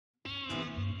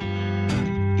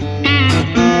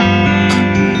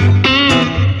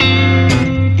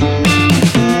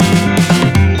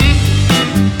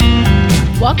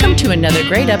to another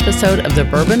great episode of The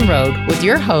Bourbon Road with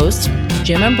your hosts,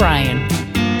 Jim and Brian,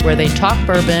 where they talk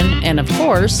bourbon and, of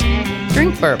course,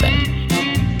 drink bourbon.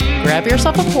 Grab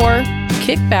yourself a pour,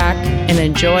 kick back, and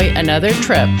enjoy another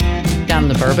trip down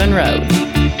the Bourbon Road.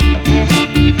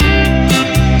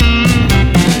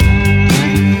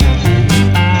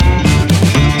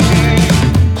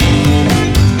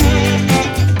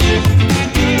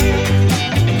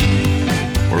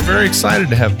 Very excited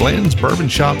to have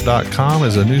Blanton'sBourbonShop.com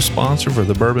as a new sponsor for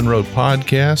the Bourbon Road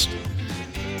podcast.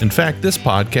 In fact, this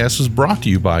podcast is brought to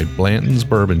you by Blanton's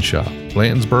Bourbon Shop.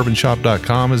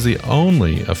 Blanton'sBourbonShop.com is the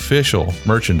only official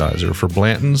merchandiser for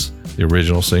Blanton's, the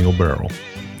original single barrel.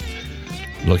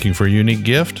 Looking for a unique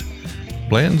gift?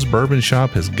 Blanton's Bourbon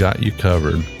Shop has got you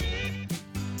covered.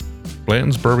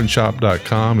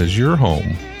 Blanton'sBourbonShop.com is your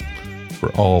home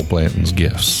for all Blanton's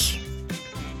gifts.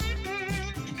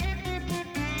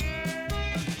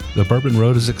 The Bourbon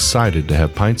Road is excited to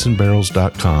have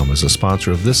pintsandbarrels.com as a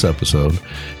sponsor of this episode,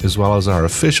 as well as our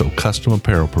official custom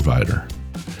apparel provider.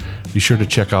 Be sure to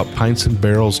check out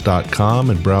pintsandbarrels.com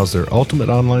and browse their ultimate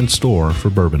online store for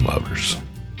bourbon lovers.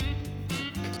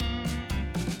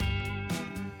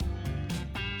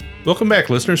 Welcome back,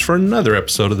 listeners, for another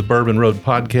episode of the Bourbon Road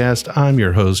podcast. I'm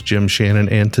your host, Jim Shannon,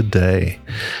 and today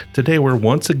we're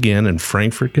once again in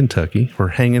Frankfort, Kentucky. We're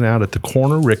hanging out at the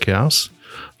Corner Rick House,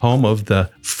 home of the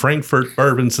Frankfort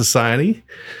Bourbon Society.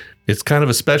 It's kind of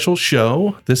a special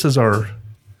show. This is our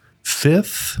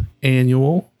 5th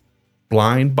annual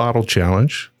blind bottle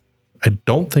challenge. I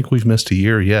don't think we've missed a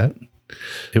year yet.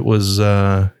 It was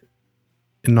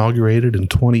inaugurated in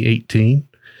 2018,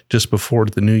 just before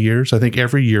the New Year's. I think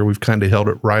every year we've kind of held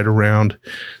it right around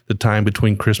the time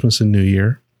between Christmas and New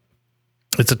Year.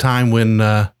 It's a time when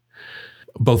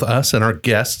both us and our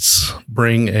guests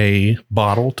bring a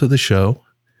bottle to the show.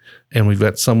 And we've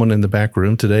got someone in the back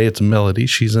room today. It's Melody.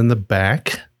 She's in the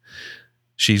back.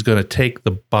 She's going to take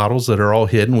the bottles that are all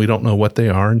hidden. We don't know what they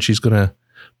are. And she's going to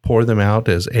pour them out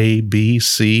as A, B,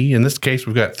 C. In this case,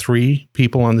 we've got 3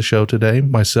 people on the show today.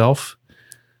 Myself,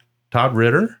 Todd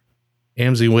Ritter,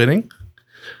 Amzie Winning.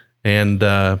 And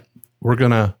we're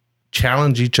going to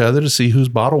challenge each other to see whose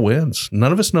bottle wins.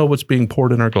 None of us know what's being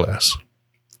poured in our glass.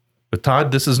 But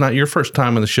Todd, this is not your first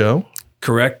time on the show.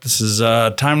 Correct. This is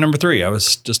time number 3. I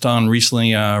was just on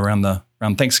recently around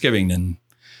Thanksgiving, and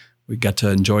we got to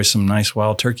enjoy some nice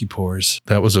wild turkey pours.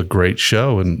 That was a great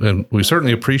show, and we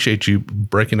certainly appreciate you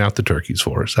breaking out the turkeys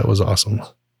for us. That was awesome.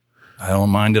 I don't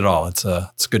mind at all. It's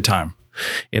a good time.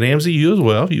 And Amzie, you as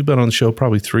well. You've been on the show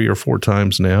probably 3 or 4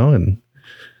 times now, and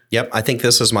yep, I think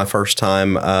this is my first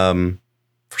time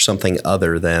for something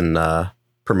other than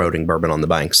promoting Bourbon on the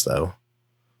Banks, though.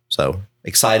 So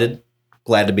excited.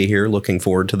 Glad to be here. Looking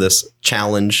forward to this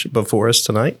challenge before us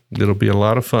tonight. It'll be a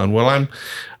lot of fun. Well,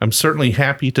 I'm certainly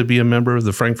happy to be a member of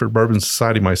the Frankfort Bourbon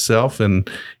Society myself, and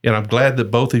I'm glad that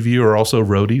both of you are also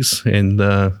roadies and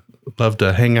love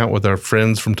to hang out with our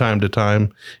friends from time to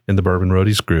time in the Bourbon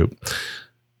Roadies group.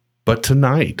 But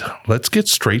tonight, let's get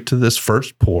straight to this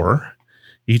first pour.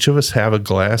 Each of us have a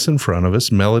glass in front of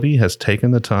us. Melody has taken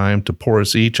the time to pour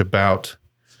us each about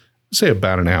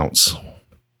an ounce.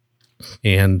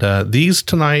 And these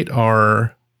tonight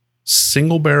are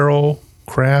single barrel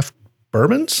craft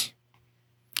bourbons?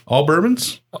 All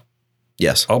bourbons?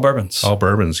 Yes. All bourbons. All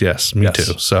bourbons, yes. Me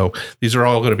too. So these are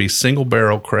all going to be single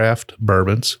barrel craft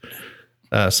bourbons.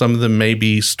 Some of them may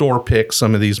be store picked.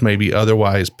 Some of these may be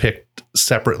otherwise picked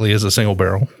separately as a single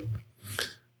barrel.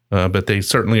 But they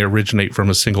certainly originate from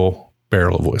a single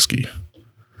barrel of whiskey.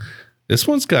 This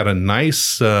one's got a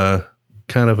nice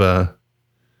kind of a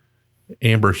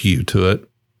amber hue to it.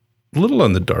 A little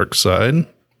on the dark side.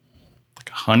 Like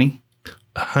a honey?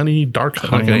 Dark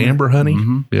honey, like an amber honey.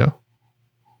 Mm-hmm. Yeah.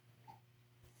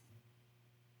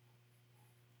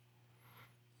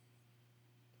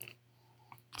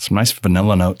 Some nice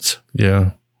vanilla notes.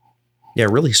 Yeah. Yeah,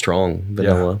 really strong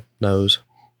vanilla nose.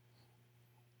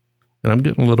 And I'm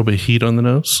getting a little bit of heat on the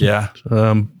nose. Yeah.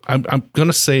 I'm going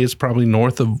to say it's probably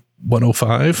north of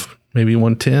 105, maybe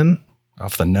 110.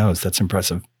 Off the nose. That's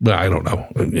impressive. Well, I don't know.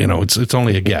 It's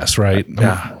only a guess, right?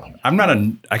 Yeah.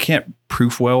 I can't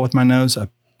proof well with my nose. I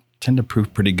tend to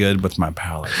proof pretty good with my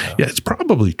palate. Though. Yeah, it's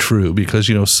probably true because,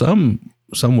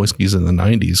 some whiskeys in the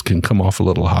 90s can come off a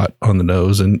little hot on the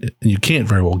nose and you can't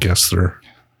very well guess their.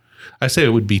 I say it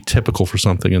would be typical for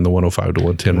something in the 105 to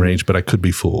 110 range, but I could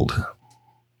be fooled.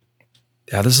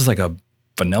 Yeah, this is like a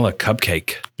vanilla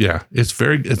cupcake. Yeah,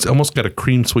 it's almost got a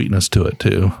cream sweetness to it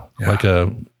too. Yeah. Like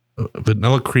a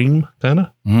vanilla cream kind of.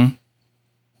 Mm-hmm.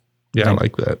 Yeah, I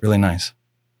like that. Really nice.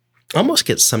 Almost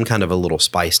gets some kind of a little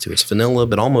spice to it. It's vanilla,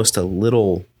 but almost a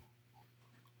little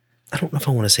I don't know if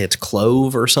I want to say it's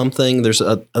clove or something. There's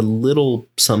a little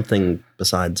something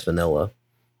besides vanilla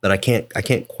that I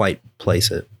can't quite place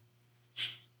it.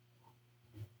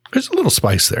 There's a little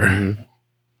spice there. Mm-hmm.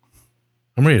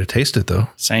 I'm ready to taste it though.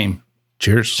 Same.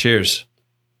 Cheers. Cheers.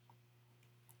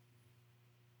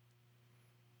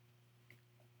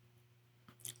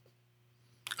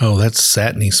 Oh, that's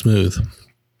satiny smooth.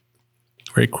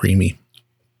 Very creamy.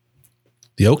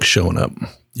 The oak's showing up.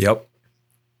 Yep.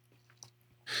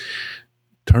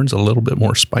 Turns a little bit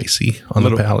more spicy on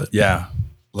the palate. Yeah.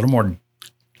 A little more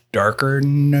darker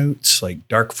notes, like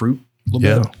dark fruit a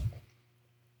little bit.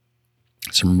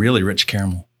 Some really rich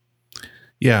caramel.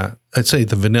 Yeah. I'd say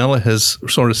the vanilla has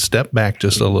sort of stepped back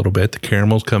just a little bit. The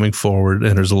caramel's coming forward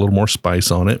and there's a little more spice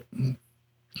on it.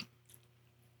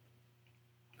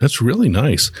 That's really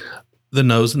nice. The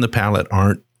nose and the palate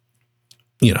aren't,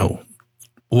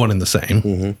 one and the same.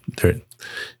 Mm-hmm. They're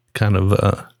kind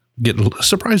of get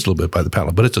surprised a little bit by the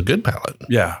palate, but it's a good palate.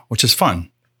 Yeah, which is fun.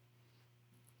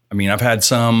 I mean, I've had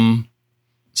some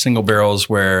single barrels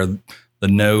where the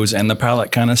nose and the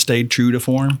palate kind of stayed true to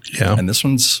form. Yeah. And this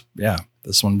one,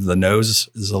 the nose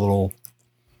is a little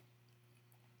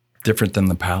different than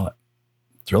the palate.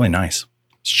 It's really nice.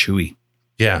 It's chewy.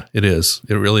 Yeah, it is.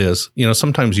 It really is.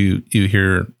 Sometimes you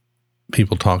hear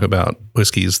people talk about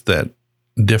whiskeys that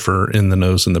differ in the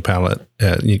nose and the palate.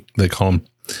 They call them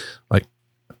like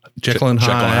Jekyll and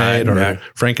Hyde or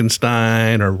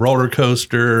Frankenstein or roller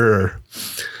coaster.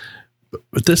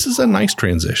 But this is a nice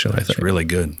transition, I think. It's really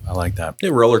good. I like that. Yeah,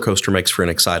 roller coaster makes for an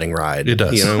exciting ride. It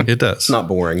does. It does. It's not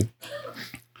boring.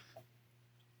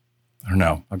 I don't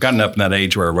know. I've gotten up in that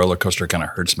age where a roller coaster kind of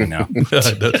hurts me now.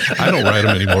 I don't ride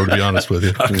them anymore, to be honest with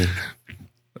you.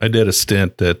 I did a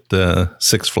stint at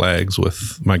Six Flags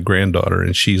with my granddaughter,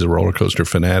 and she's a roller coaster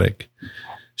fanatic.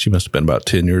 She must have been about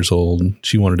 10 years old, and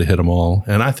she wanted to hit them all.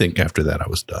 And I think after that, I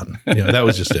was done. That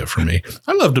was just it for me.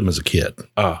 I loved them as a kid.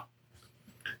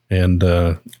 And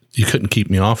you couldn't keep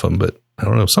me off them, but I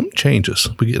don't know. Something changes.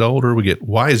 We get older, we get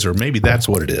wiser. Maybe that's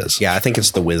what it is. Yeah, I think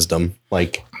it's the wisdom.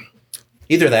 Like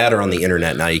either that or on the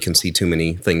internet now you can see too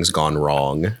many things gone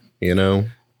wrong,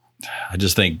 I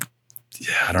just think,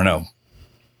 I don't know.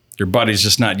 Your body's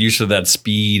just not used to that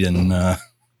speed and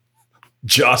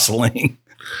jostling.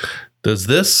 Does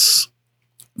this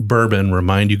bourbon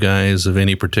remind you guys of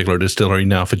any particular distillery?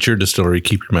 Now, if it's your distillery,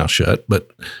 keep your mouth shut.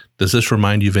 But does this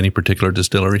remind you of any particular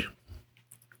distillery?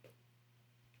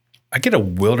 I get a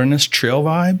Wilderness Trail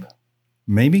vibe,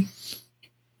 maybe.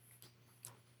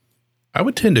 I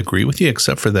would tend to agree with you,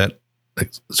 except for that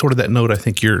sort of that note I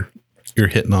think you're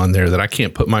hitting on there that I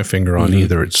can't put my finger on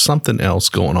either. It's something else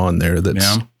going on there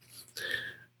that's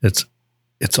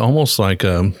it's almost like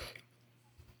a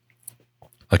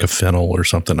fennel or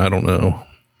something. I don't know.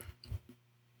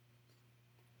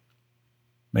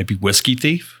 Maybe Whiskey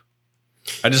Thief.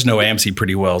 I just know AMC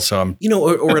pretty well, so I'm.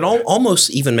 Or it almost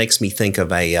even makes me think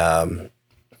of a, and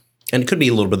it could be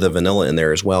a little bit of the vanilla in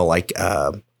there as well, like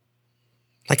a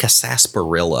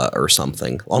sarsaparilla or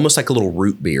something, almost like a little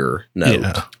root beer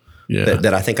note. Yeah.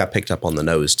 That I think I picked up on the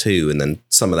nose too, and then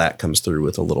some of that comes through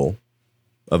with a little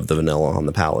of the vanilla on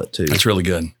the palate too. It's really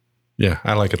good. Yeah,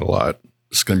 I like it a lot.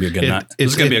 It's going to be a good night.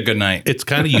 It's going to be a good night. It's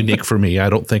kind of unique for me. I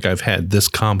don't think I've had this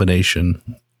combination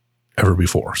ever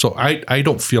before. So I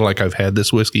don't feel like I've had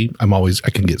this whiskey. I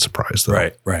can get surprised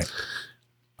though. Right.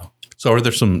 So are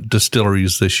there some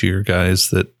distilleries this year, guys,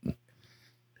 that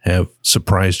have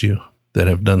surprised you, that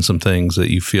have done some things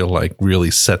that you feel like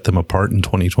really set them apart in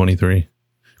 2023?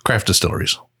 Craft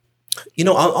distilleries.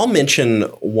 I'll mention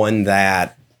one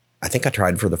that I think I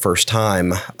tried for the first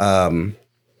time.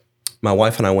 My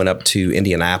wife and I went up to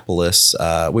Indianapolis.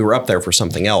 We were up there for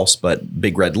something else, but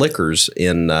Big Red Liquors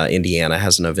in Indiana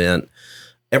has an event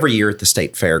every year at the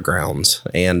state fairgrounds.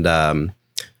 And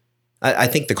I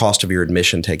think the cost of your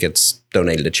admission tickets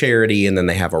donated to charity, and then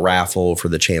they have a raffle for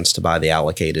the chance to buy the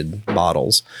allocated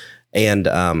bottles. And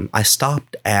I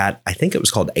stopped at, I think it was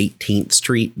called 18th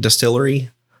Street Distillery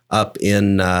up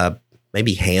in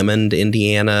maybe Hammond,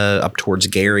 Indiana, up towards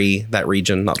Gary, that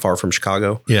region, not far from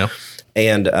Chicago. Yeah.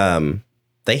 And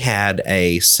they had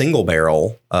a single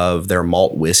barrel of their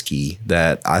malt whiskey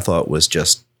that I thought was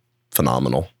just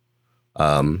phenomenal.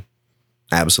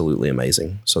 Absolutely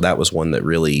amazing. So that was one that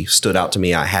really stood out to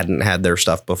me. I hadn't had their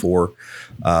stuff before,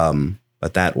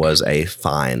 but that was a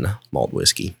fine malt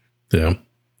whiskey. Yeah.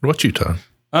 What about you, Todd?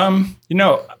 I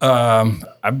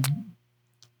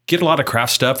get a lot of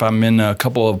craft stuff. I'm in a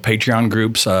couple of Patreon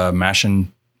groups, Mashin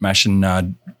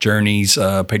Journeys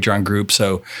Patreon group.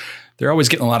 So they're always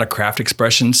getting a lot of craft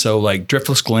expressions. So like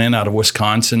Driftless Glen out of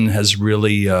Wisconsin has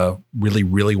really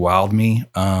wowed me.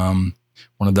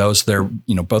 one of those. Their,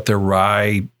 both their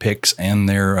rye picks and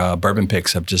their bourbon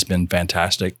picks have just been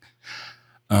fantastic.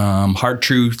 Hard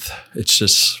Truth, it's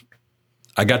just,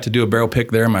 I got to do a barrel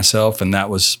pick there myself, and that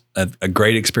was a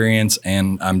great experience.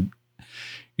 And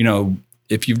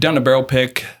if you've done a barrel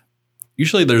pick,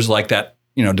 usually there's like that,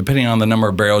 depending on the number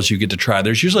of barrels you get to try,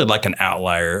 there's usually like an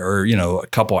outlier or, a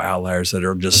couple outliers that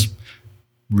are just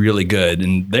really good.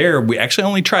 And there we actually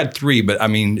only tried 3, but I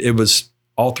mean, it was,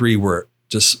 all 3 were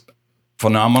just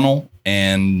phenomenal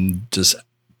and just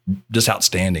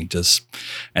outstanding.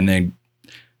 And then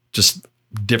just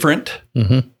different.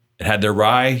 Mm-hmm. It had their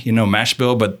rye, mash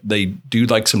bill, but they do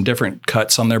like some different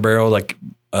cuts on their barrel. Like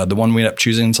the one we ended up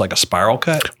choosing is like a spiral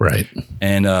cut. Right.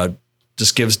 And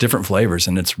just gives different flavors,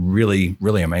 and it's really,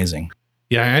 really amazing.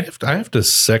 Yeah, I have to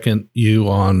second you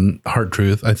on Hard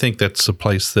Truth. I think that's a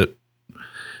place that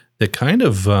kind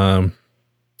of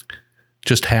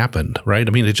just happened, right?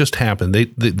 I mean, it just happened.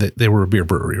 They were a beer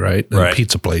brewery, right? Right. A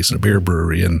pizza place and a beer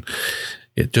brewery, and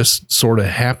it just sort of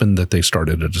happened that they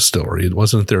started a distillery. It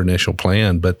wasn't their initial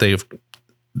plan, but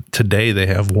today they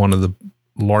have one of the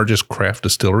largest craft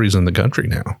distilleries in the country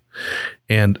now.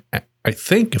 And I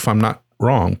think, if I'm not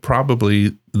wrong,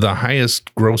 probably the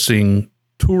highest grossing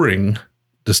touring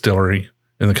distillery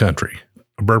in the country,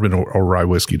 a bourbon or rye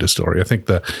whiskey distillery. I think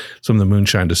some of the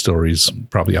moonshine distilleries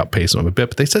probably outpace them a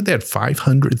bit, but they said they had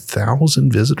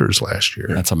 500,000 visitors last year.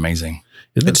 That's amazing.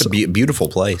 It's a beautiful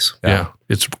place. Yeah,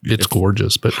 it's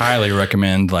gorgeous. But highly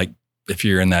recommend, like, if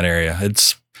you're in that area.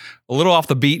 It's a little off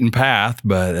the beaten path,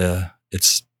 but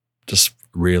it's just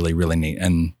really, really neat.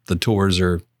 And the tours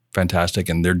are fantastic,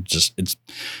 and they're just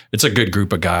it's a good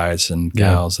group of guys and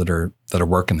gals that are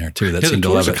working there too. That seem to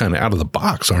love it. Kind of out of the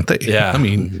box, aren't they? Yeah, I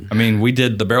mean, we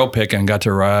did the barrel pick and got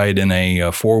to ride in a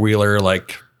 4-wheeler,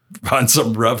 like on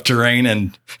some rough terrain,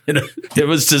 and it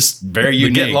was just very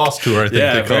unique. Get lost tour, I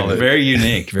think they call it. Very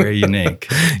unique, very unique.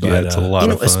 But, yeah, it's a lot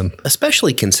of fun,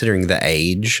 especially considering the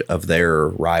age of their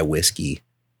rye whiskey.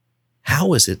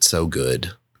 How is it so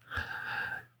good?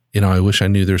 I wish I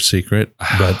knew their secret,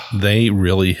 but they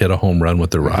really hit a home run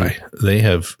with the rye. They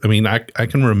have, I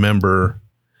can remember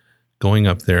going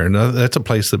up there, and that's a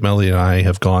place that Melly and I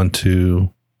have gone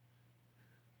to,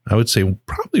 I would say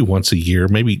probably once a year,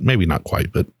 maybe not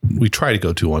quite, but we try to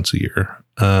go to once a year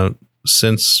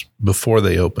since before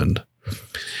they opened.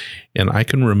 And I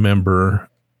can remember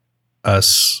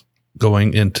us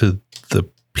going into the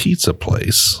pizza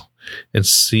place and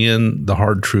seeing the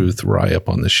Hard Truth rye up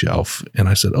on the shelf. And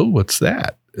I said, "Oh, what's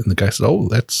that?" And the guy said, "Oh,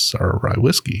 that's our rye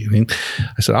whiskey." And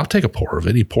I said, "I'll take a pour of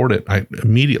it." He poured it. I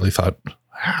immediately thought,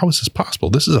 how is this possible?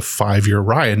 This is a 5-year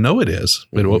rye. And no, it is.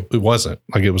 But it wasn't.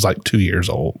 Like, it was like 2 years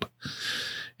old.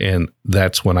 And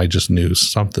that's when I just knew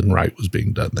something right was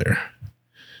being done there.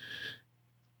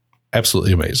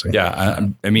 Absolutely amazing. Yeah.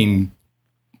 I mean,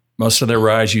 most of their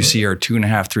ryes you see are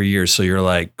 2.5, 3 years. So you're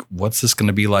like, what's this going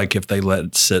to be like if they let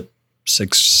it sit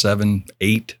 6, 7,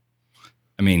 8?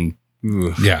 I mean,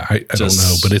 yeah, I don't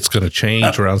know, but it's going to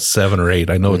change around 7 or 8.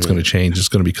 I know it's going to change. It's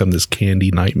going to become this candy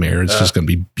nightmare. It's just going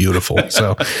to be beautiful.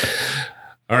 So,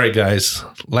 all right, guys,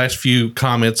 last few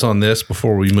comments on this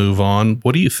before we move on.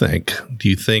 What do you think? Do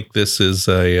you think this is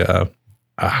a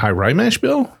high rye mash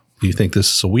bill? Do you think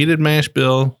this is a wheated mash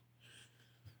bill?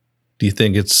 Do you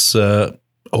think it's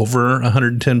over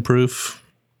 110 proof?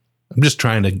 I'm just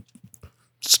trying to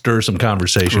stir some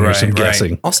conversation or some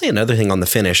guessing. I'll say another thing on the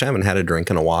finish. I haven't had a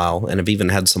drink in a while, and I've even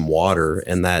had some water,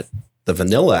 and that the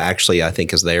vanilla actually, I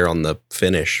think, is there on the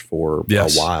finish for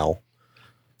a while.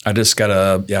 I just got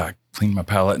to, clean my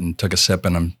palate and took a sip,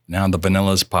 and now the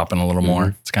vanilla's popping a little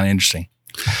more. It's kind of interesting.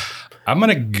 I'm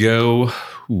going to go,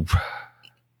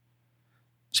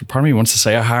 so part of me wants to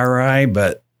say a high rye,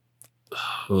 but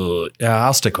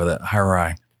I'll stick with it. High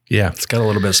rye. Yeah. It's got a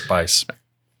little bit of spice.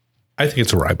 I think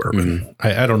it's a rye bourbon.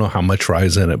 I don't know how much rye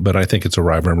is in it, but I think it's a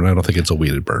rye bourbon. I don't think it's a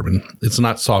wheated bourbon. It's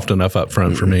not soft enough up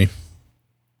front for me.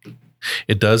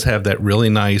 It does have that really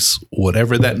nice,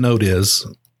 whatever that note is,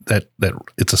 that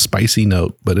it's a spicy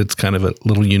note, but it's kind of a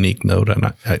little unique note.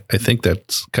 And I think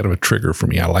that's kind of a trigger for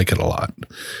me. I like it a lot.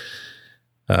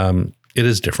 It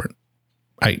is different.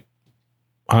 I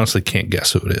honestly can't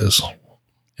guess who it is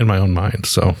in my own mind.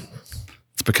 So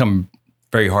it's become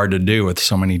very hard to do with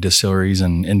so many distilleries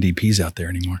and NDPs out there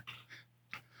anymore.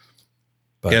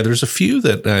 But yeah, there's a few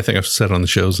that I think I've said on the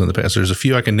shows in the past. There's a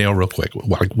few I can nail real quick,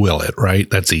 like Willet, right?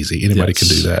 That's easy. Anybody can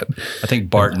do that. I think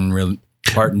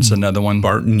Barton's another one.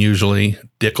 Barton usually.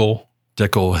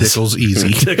 Dickel's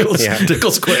easy.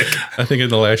 Dickel's quick. I think in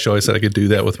the last show I said I could do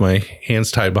that with my hands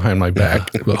tied behind my back.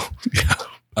 Well, yeah.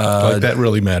 Like that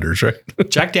really matters, right?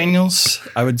 Jack Daniels,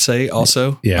 I would say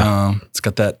also. Yeah. It's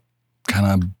got that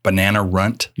kind of banana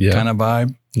runt kind of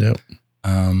vibe. Yep.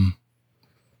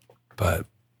 But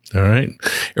all right.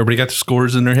 Everybody got the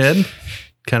scores in their head?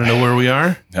 Kind of know where we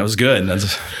are? that was good.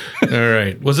 That's All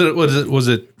right. Was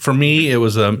it for me, it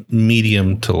was a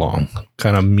medium to long,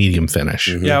 kind of medium finish.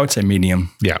 Mm-hmm. Yeah, I would say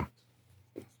medium. Yeah.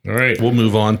 All right. We'll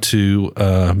move on to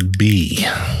B.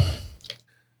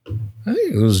 I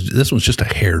think this one's just a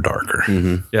hair darker.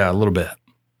 Mm-hmm. Yeah, a little bit.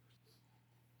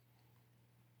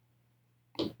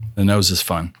 The nose is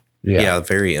fun. Yeah,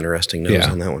 very interesting nose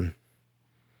Yeah. on that one.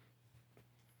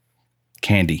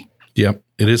 Candy. Yep.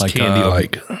 It is Like,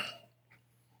 candy-like.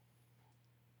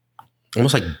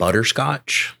 Almost like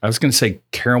butterscotch. I was going to say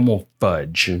caramel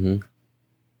fudge. Mm-hmm.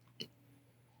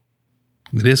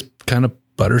 It is kind of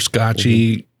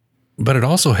butterscotchy, but it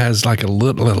also has like a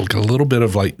little bit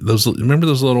of like those. Remember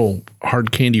those little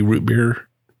hard candy root beer?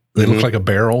 They look like a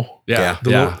barrel. Yeah.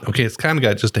 Okay, it's kind of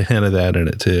got just a hint of that in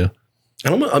it too. I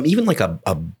don't know. Even like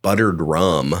a buttered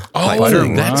rum. type Buttered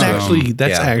thing. that's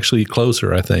Yeah. actually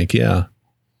closer, I think. Yeah,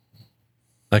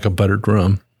 like a buttered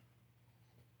rum.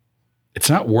 It's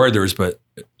not Werther's, but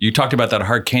you talked about that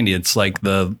hard candy. It's like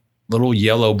the little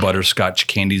yellow butterscotch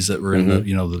candies that were in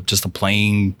the, just a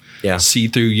plain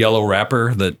see-through yellow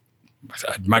wrapper that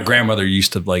my grandmother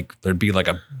used to like. There'd be like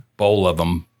a bowl of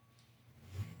them.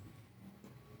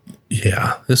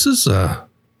 Yeah, this is a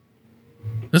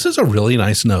really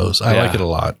nice nose. I like it a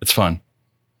lot. It's fun.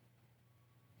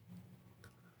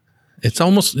 It's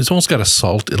almost got a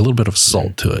little bit of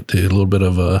salt to it too. A little bit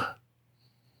of a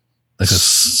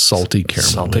salty caramel.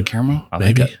 Salted caramel? I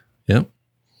Maybe. like it. Yep.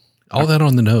 All that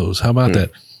on the nose. How about that?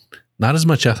 Not as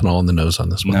much ethanol on the nose on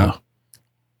this one, No. though.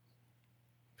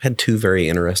 Had two very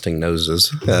interesting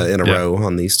noses in a row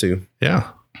on these two. Yeah.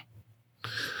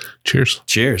 Cheers.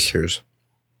 Cheers. Cheers.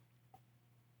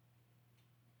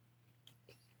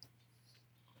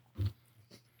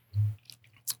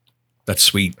 That's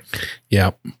sweet.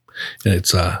 Yeah. And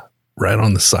it's right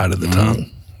on the side of the tongue,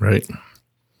 right?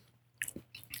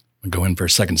 I'll go in for a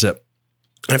second sip.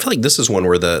 I feel like this is one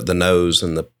where the nose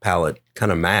and the palate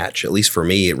kind of match. At least for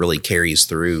me, it really carries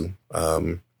through.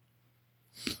 Yeah,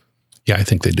 I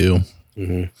think they do.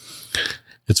 Mm-hmm.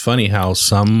 It's funny how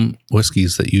some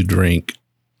whiskeys that you drink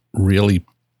really,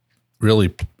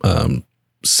 really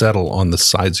settle on the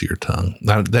sides of your tongue.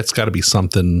 Now, that's got to be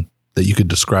something that you could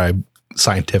describe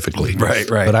scientifically. Right.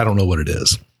 But I don't know what it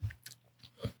is.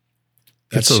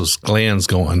 It's those glands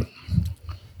going.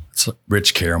 It's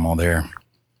rich caramel there.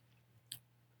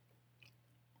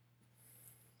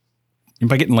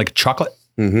 Anybody getting like chocolate?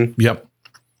 Mm-hmm. Yep.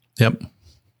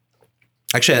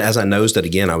 Actually, as I nosed it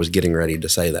again, I was getting ready to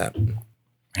say that.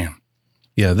 Man.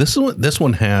 Yeah, this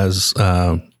one has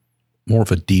more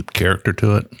of a deep character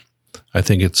to it. I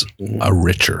think it's a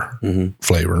richer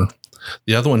flavor.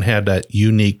 The other one had that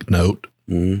unique note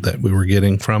that we were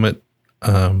getting from it,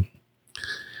 and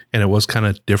it was kind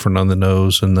of different on the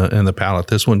nose and the palate.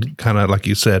 This one kind of, like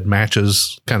you said,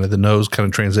 matches kind of the nose, kind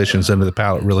of transitions into the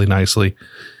palate really nicely.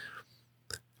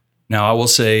 Now, I will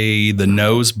say the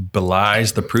nose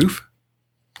belies the proof.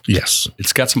 Yes.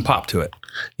 It's got some pop to it.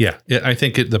 Yeah, I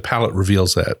think the palate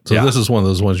reveals that. So Yeah. this is one of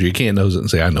those ones where you can't nose it and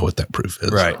say, I know what that proof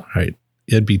is. Right.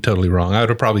 It'd be totally wrong. I would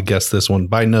have probably guessed this one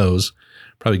by nose,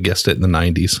 probably guessed it in the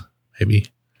 90s, maybe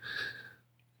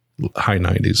high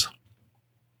 90s.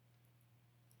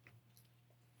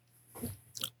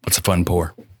 It's a fun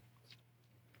pour.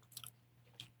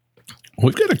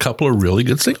 We've got a couple of really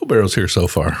good single barrels here so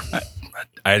far.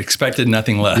 I expected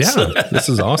nothing less. Yeah, this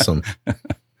is awesome.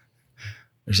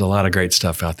 There's a lot of great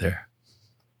stuff out there.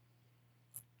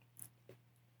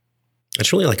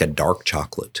 It's really like a dark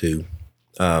chocolate too.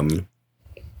 Can't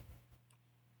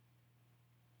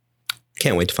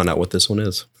wait to find out what this one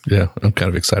is. Yeah, I'm kind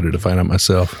of excited to find out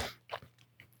myself.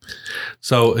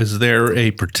 So is there a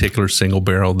particular single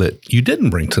barrel that you didn't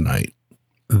bring tonight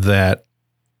that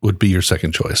would be your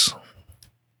second choice?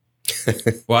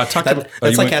 Well, I talked about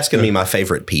That's like asking me my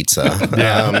favorite pizza.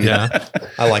 Yeah.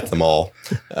 I like them all.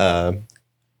 I've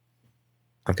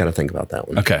got to think about that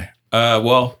one. Okay.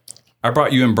 Well, I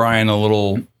brought you and Brian a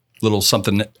little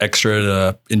something extra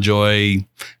to enjoy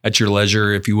at your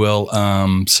leisure, if you will.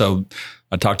 So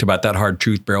I talked about that Hard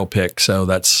Truth barrel pick. So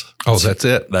that's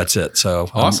it. That's it. So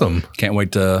Awesome. Can't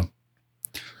wait to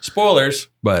spoilers,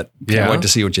 but can't Yeah. wait to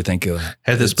see what you think of it.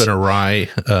 Had this been a rye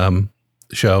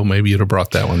show, maybe you'd have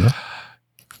brought that one, though.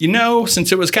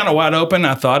 Since it was kind of wide open,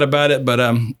 I thought about it, but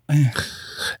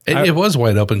It was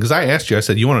wide open because I asked you, I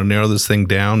said, you want to narrow this thing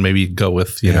down? Maybe go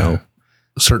with, you know,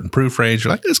 a certain proof range.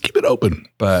 You're like, let's keep it open.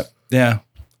 but yeah,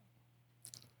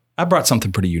 I brought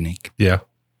something pretty unique. Yeah.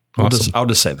 Awesome. I'll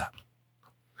just say that.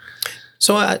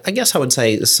 So I guess I would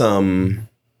say some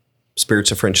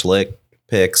Spirits of French Lick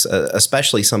picks,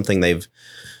 especially something they've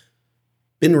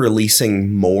been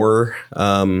releasing more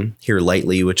here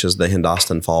lately, which is the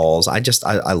Hindostan Falls.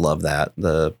 I love that.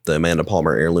 The Amanda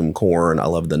Palmer Heirloom Corn. I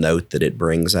love the note that it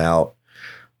brings out.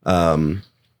 Frankfurt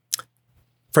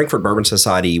Bourbon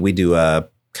Society, we do a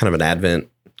kind of an Advent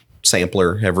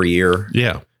sampler every year.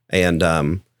 Yeah.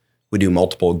 And we do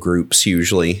multiple groups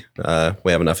usually.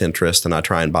 We have enough interest, and I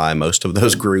try and buy most of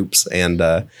those groups and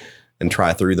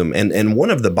try through them. And one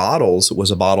of the bottles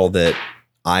was a bottle that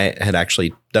I had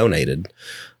actually donated.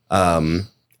 And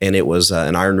it was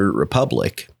an Iron Root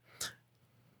Republic.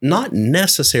 Not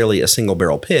necessarily a single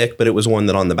barrel pick, but it was one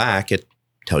that on the back, it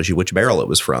tells you which barrel it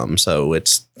was from. So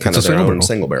it's kind of their own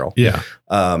single barrel. Yeah.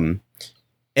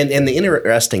 And the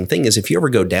interesting thing is, if you ever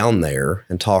go down there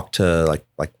and talk to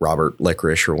like Robert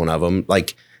Licorice or one of them,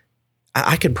 like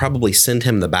I could probably send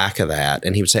him the back of that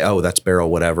and he would say, oh, that's barrel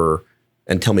whatever,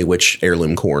 and tell me which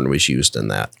heirloom corn was used in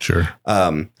that. Sure.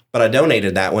 But I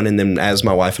donated that one. And then as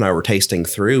my wife and I were tasting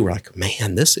through, we're like,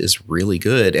 man, this is really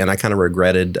good. And I kind of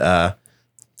regretted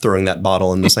throwing that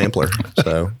bottle in the sampler.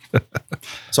 So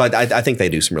I think they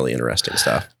do some really interesting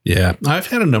stuff. Yeah. I've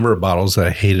had a number of bottles that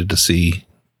I hated to see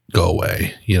go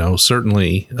away. You know,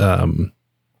 certainly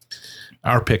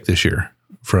our pick this year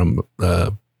from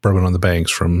Bourbon on the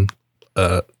Banks from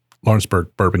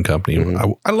Lawrenceburg Bourbon Company.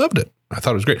 Mm-hmm. I loved it. I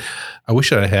thought it was great. I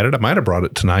wish I had it. I might have brought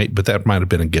it tonight, but that might have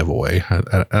been a giveaway.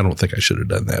 I don't think I should have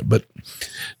done that. But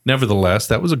nevertheless,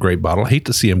 that was a great bottle. I hate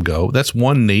to see them go. That's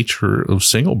one nature of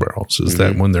single barrels is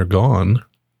that when they're gone,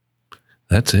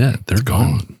 that's it. They're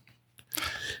gone.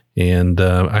 And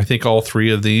I think all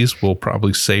three of these, we'll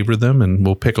probably savor them and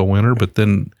we'll pick a winner. But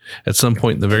then at some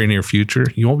point in the very near future,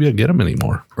 you won't be able to get them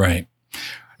anymore. Right.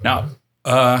 Now,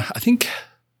 I think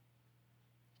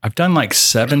I've done like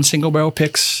 7 single barrel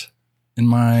picks in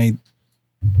my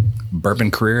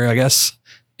bourbon career, I guess.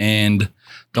 And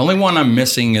the only one I'm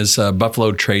missing is a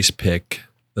Buffalo Trace pick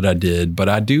that I did. But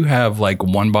I do have like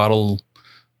one bottle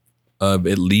of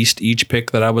at least each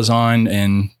pick that I was on.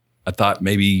 And I thought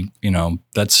maybe,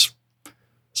 that's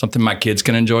something my kids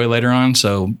can enjoy later on.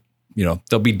 So,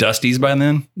 they'll be dusties by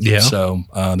then. Yeah. So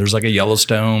there's like a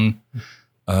Yellowstone,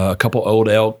 a couple Old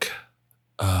Elk,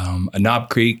 a Knob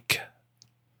Creek,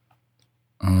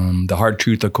 the Hard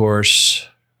Truth, of course,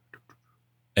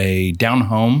 a Down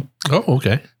Home. Oh,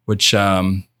 okay. Which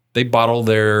they bottle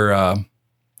their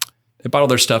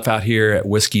stuff out here at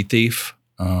Whiskey Thief.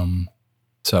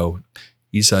 So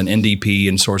he's an NDP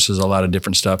and sources a lot of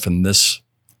different stuff. And this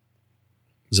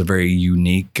is a very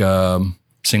unique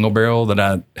single barrel that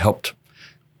I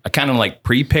kind of like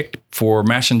pre-picked for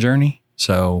Mash and Journey.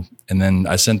 So, and then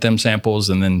I sent them samples,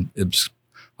 and then it was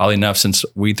oddly enough, since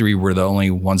we three were the only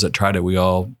ones that tried it, we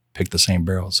all picked the same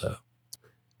barrel. So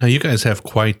now you guys have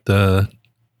quite the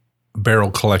barrel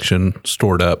collection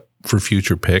stored up for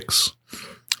future picks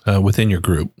within your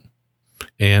group.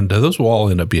 And those will all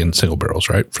end up being single barrels,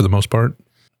 right? For the most part,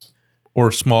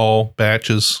 or small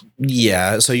batches.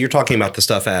 Yeah. So you're talking about the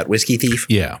stuff at Whiskey Thief?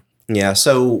 Yeah. Yeah.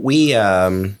 So we,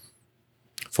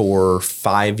 for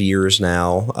 5 years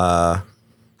now,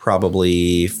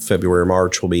 probably February,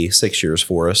 March will be 6 years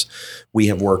for us. We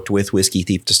have worked with Whiskey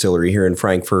Thief Distillery here in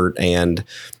Frankfurt and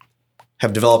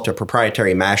have developed a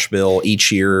proprietary mash bill.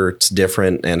 Each year it's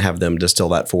different, and have them distill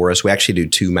that for us. We actually do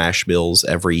 2 mash bills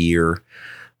every year.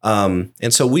 And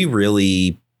so we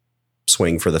really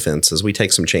swing for the fences. We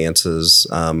take some chances.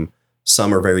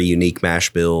 Some are very unique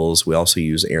mash bills. We also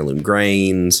use heirloom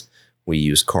grains. We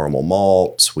use caramel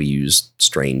malts. We use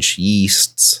strange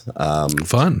yeasts.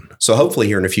 Fun. So hopefully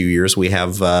here in a few years we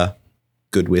have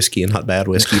good whiskey and not bad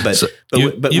whiskey. But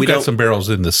but you've got some barrels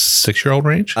in the 6-year-old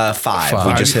range? 5.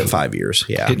 We just hit 5 years.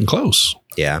 Yeah. Getting close.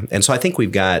 Yeah. And so I think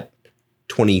we've got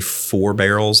 24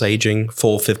 barrels aging,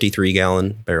 full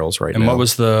 53-gallon barrels right now. And what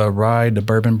was the rye, the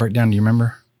bourbon breakdown? Do you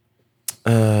remember?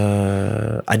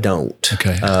 I don't.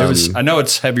 Okay. I know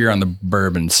it's heavier on the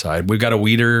bourbon side. We've got a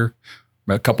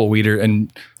couple weeder,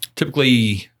 and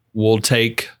typically we'll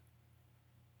take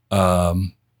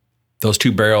those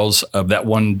 2 barrels of that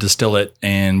one distillate,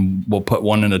 and we'll put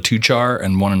one in a 2-char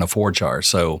and one in a 4-char.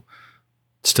 So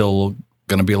still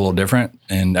going to be a little different.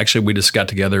 And actually, we just got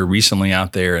together recently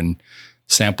out there and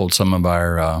sampled some of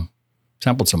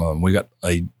them. We got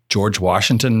a George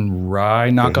Washington rye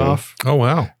knockoff. Oh,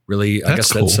 wow. Really, I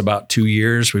guess that's about 2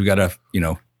 years. We've got we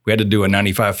had to do a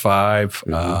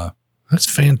 95.5. That's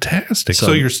fantastic.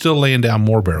 So you're still laying down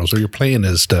more barrels, or your plan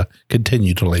is to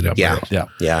continue to lay down barrels.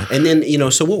 Yeah. And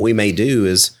then, so what we may do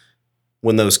is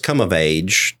when those come of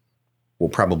age, we'll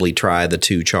probably try the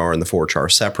 2-char and the 4-char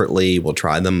separately. We'll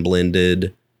try them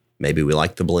blended, Maybe we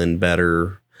like the blend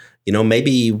better. You know,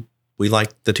 maybe we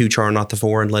like the 2 char, not the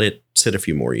 4, and let it sit a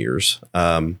few more years.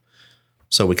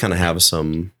 So we kind of have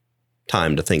some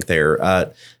time to think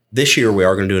there. This year, we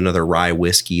are going to do another rye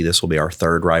whiskey. This will be our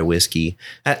 3rd rye whiskey.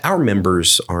 Our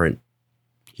members aren't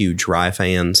huge rye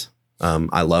fans.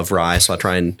 I love rye, so I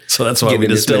try and so that's why we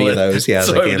distill it. Those. Yeah,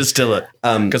 that's why we distill it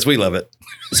because we love it.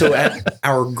 So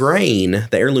our grain,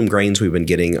 the heirloom grains we've been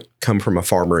getting, come from a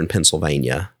farmer in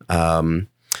Pennsylvania.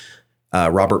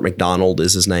 Robert McDonald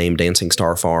is his name, Dancing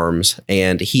Star Farms,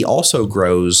 and he also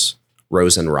grows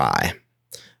rosin rye.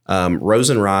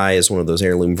 Rosin rye is one of those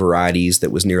heirloom varieties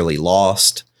that was nearly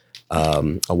lost.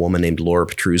 A woman named Laura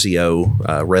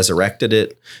Petruzio resurrected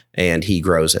it, and he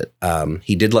grows it.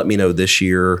 He did let me know this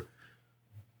year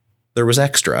there was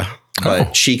extra,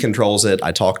 but she controls it.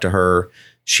 I talked to her.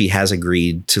 She has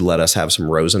agreed to let us have some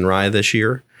rosin rye this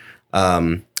year.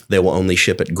 They will only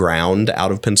ship it ground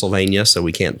out of Pennsylvania, so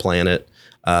we can't plant it.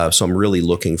 So I'm really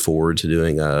looking forward to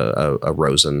doing a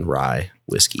rosin rye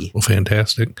whiskey. Well,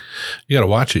 fantastic. You got to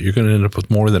watch it. You're going to end up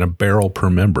with more than a barrel per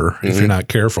member if you're not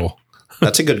careful.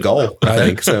 That's a good goal, I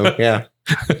think. So, yeah.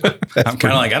 I'm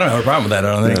kind of like, I don't have a problem with that.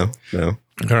 I don't think. No.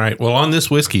 All right. Well, on this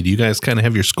whiskey, do you guys kind of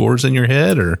have your scores in your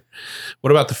head, or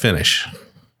what about the finish?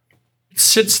 It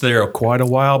sits there quite a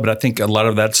while, but I think a lot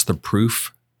of that's the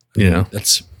proof. Yeah.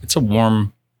 It's a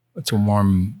warm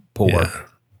pour, Yeah.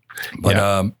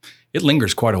 but it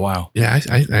lingers quite a while. Yeah,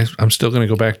 I'm still going to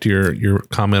go back to your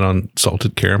comment on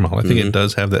salted caramel. I think it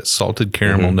does have that salted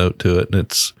caramel note to it, and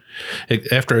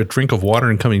after a drink of water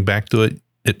and coming back to it,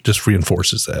 it just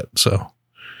reinforces that. So,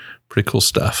 pretty cool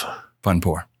stuff. Fun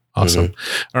pour. Awesome.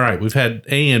 All right, we've had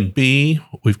A and B.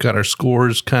 We've got our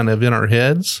scores kind of in our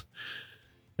heads.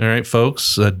 All right,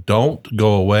 folks, don't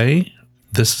go away.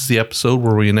 This is the episode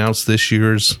where we announce this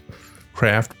year's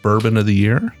craft bourbon of the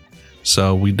year.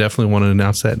 So we definitely want to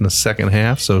announce that in the second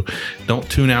half. So don't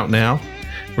tune out now.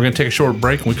 We're going to take a short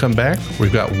break. When we come back,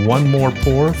 we've got one more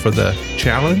pour for the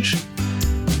challenge,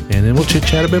 and then we'll chit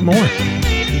chat a bit more.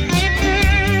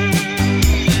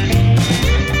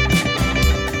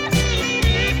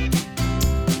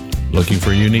 Looking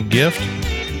for a unique gift?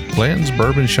 Blanton's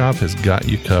Bourbon Shop has got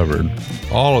you covered.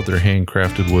 All of their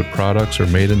handcrafted wood products are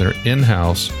made in their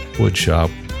in-house wood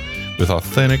shop with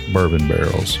authentic bourbon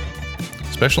barrels.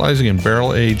 Specializing in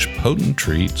barrel-aged potent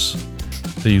treats,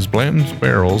 they use Blanton's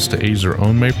barrels to age their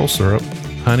own maple syrup,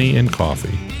 honey, and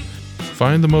coffee.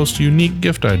 Find the most unique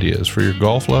gift ideas for your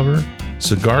golf lover,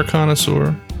 cigar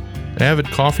connoisseur, avid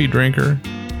coffee drinker,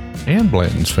 and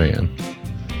Blanton's fan.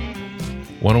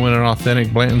 Want to win an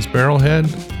authentic Blanton's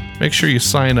Barrelhead? Make sure you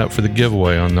sign up for the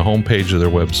giveaway on the homepage of their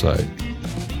website.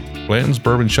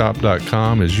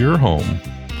 BlantonsBourbonShop.com is your home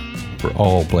for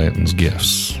all Blanton's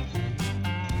gifts.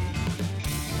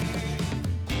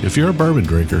 If you're a bourbon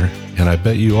drinker, and I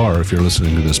bet you are if you're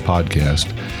listening to this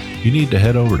podcast, you need to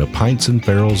head over to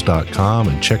pintsandbarrels.com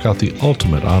and check out the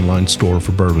ultimate online store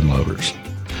for bourbon lovers.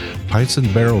 Pints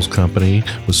and Barrels Company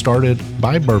was started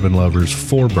by bourbon lovers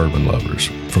for bourbon lovers.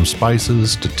 From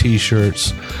spices to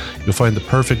t-shirts, you'll find the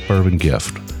perfect bourbon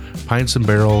gift. Pints and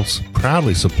Barrels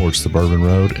proudly supports the Bourbon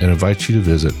Road and invites you to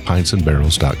visit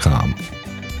pintsandbarrels.com.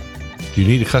 Do you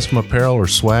need a custom apparel or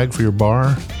swag for your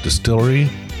bar, distillery,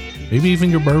 maybe even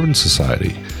your bourbon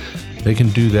society? They can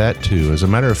do that too. As a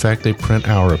matter of fact, they print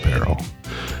our apparel.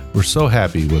 We're so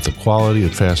happy with the quality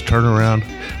and fast turnaround.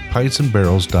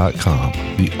 PintsandBarrels.com,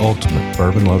 the ultimate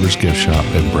bourbon lovers gift shop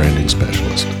and branding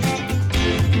specialist.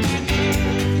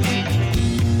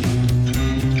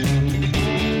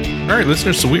 All right,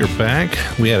 listeners, so we are back.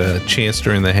 We had a chance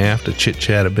during the half to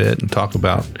chit-chat a bit and talk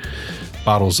about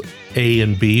bottles A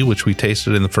and B, which we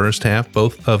tasted in the first half.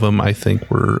 Both of them, I think,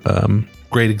 were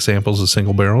great examples of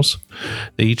single barrels.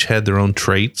 They each had their own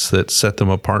traits that set them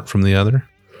apart from the other.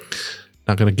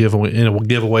 Not going to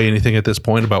give away anything at this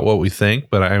point about what we think,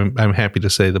 but I'm happy to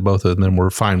say that both of them were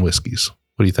fine whiskeys.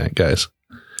 What do you think, guys?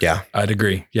 Yeah, I'd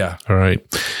agree. Yeah. All right.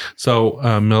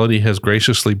 So Melody has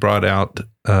graciously brought out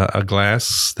a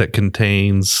glass that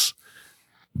contains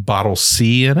bottle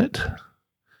C in it.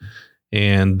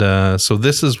 And so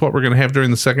this is what we're going to have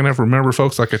during the second half. Remember,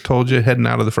 folks, like I told you, heading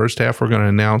out of the first half, we're going to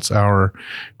announce our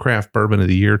craft bourbon of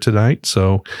the year tonight.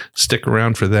 So stick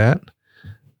around for that.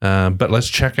 But let's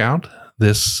check out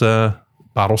this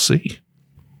bottle C.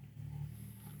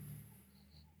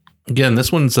 Again,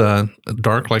 this one's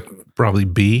dark, like probably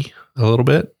B a little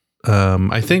bit.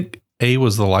 I think A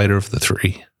was the lighter of the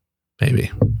three, maybe.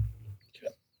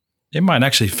 It might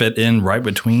actually fit in right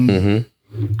between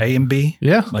A and B.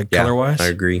 Yeah. Like color-wise. I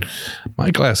agree.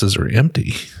 My glasses are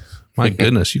empty. My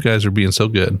goodness, you guys are being so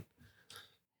good.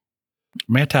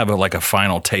 May have to have like a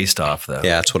final taste off though.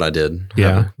 Yeah, that's what I did.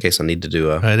 Yeah. In case I need to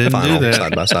do a I didn't final do that.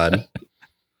 side by side.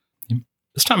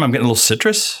 This time I'm getting a little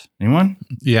citrus. Anyone?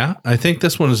 Yeah. I think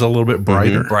this one is a little bit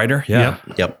brighter. Brighter? Yeah.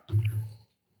 Yep.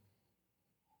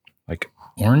 Like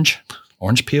orange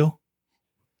peel.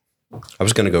 I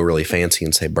was going to go really fancy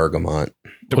and say bergamot.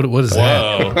 What is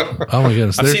that? Oh my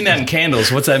goodness. I've seen that in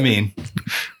candles. What's that mean?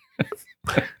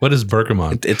 What is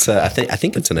bergamot? It's I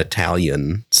think it's an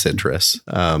Italian citrus.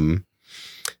 Yeah,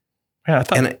 I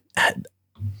thought. And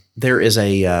there is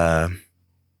a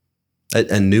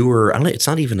newer. I don't know, it's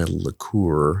not even a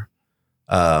liqueur.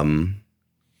 I've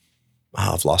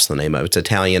lost the name of it. It's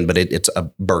Italian, but it's a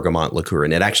bergamot liqueur,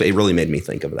 and it really made me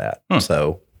think of that.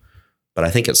 So, but I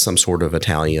think it's some sort of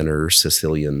Italian or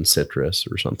Sicilian citrus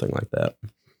or something like that.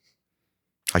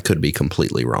 I could be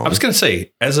completely wrong. I was going to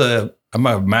say, I'm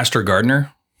a master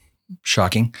gardener.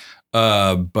 Shocking.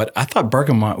 But I thought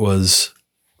bergamot was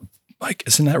like,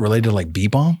 isn't that related to like bee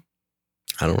balm?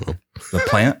 I don't know. The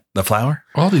plant, the flower?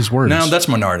 All these words. No, that's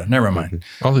Monarda. Never mind.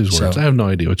 All these words. I have no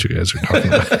idea what you guys are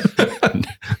talking about.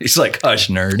 He's like, hush,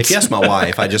 nerds. If you ask my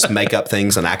wife, I just make up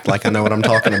things and act like I know what I'm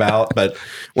talking about. But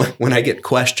when I get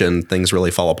questioned, things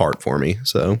really fall apart for me.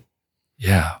 So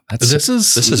yeah, this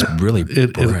is really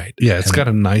bright. It's got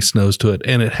a nice nose to it,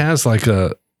 and it has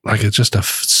it's just a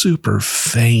super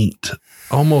faint,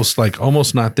 almost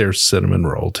not there cinnamon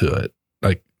roll to it.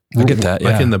 Like I get that,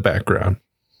 like in the background.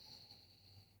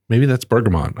 Maybe that's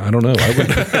bergamot. I don't know.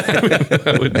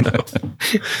 I wouldn't know.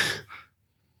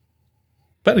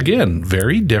 But again,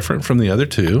 very different from the other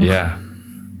two. Yeah.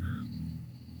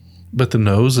 But the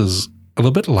nose is a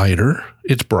little bit lighter.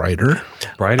 It's brighter.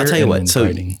 Brighter. I'll tell you what. So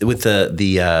inviting. with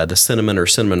the cinnamon or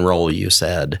cinnamon roll you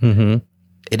said,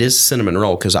 it is cinnamon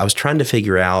roll because I was trying to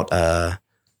figure out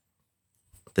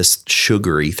this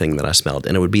sugary thing that I smelled,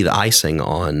 and it would be the icing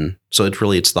on. So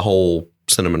it's the whole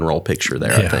cinnamon roll picture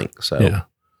there. I think so. Yeah.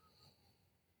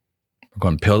 We're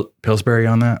going Pillsbury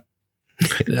on that.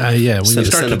 Yeah, when you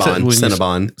start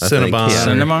Cinnabon.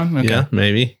 Cinnamon. Okay. Yeah,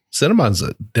 maybe. Cinnabon's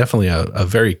definitely a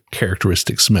very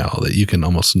characteristic smell that you can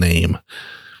almost name.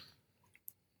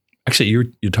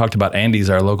 Actually, you talked about Andy's,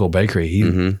 our local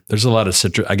bakery. There's a lot of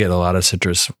citrus. I get a lot of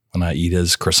citrus when I eat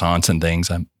his croissants and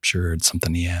things. I'm sure it's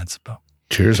something he adds. But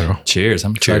cheers, Earl. Cheers.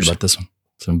 I'm excited about this one.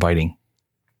 It's inviting.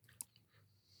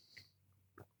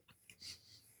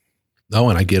 Oh,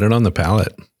 and I get it on the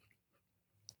palate.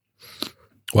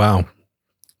 Wow.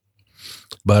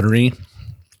 Buttery.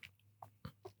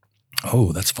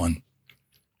 Oh, that's fun.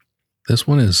 This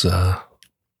one is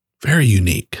very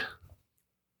unique.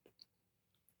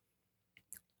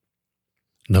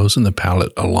 Nose and the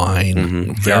palate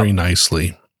align very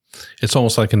nicely. It's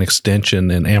almost like an extension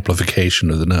and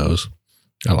amplification of the nose.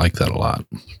 I like that a lot.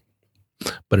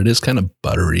 But it is kind of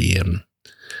buttery, and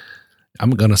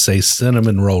I'm going to say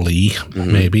cinnamon rolly,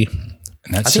 maybe.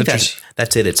 And that's I think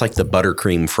that's it. It's like the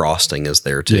buttercream frosting is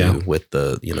there too with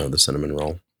the cinnamon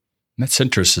roll. And that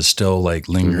citrus is still like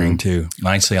lingering too,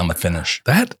 nicely on the finish.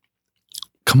 That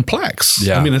complex.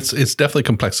 Yeah. I mean, it's definitely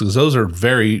complex because those are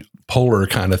very polar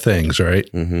kind of things, right?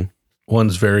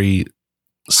 One's very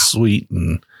sweet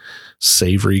and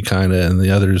savory kind of, and the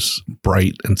other's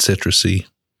bright and citrusy.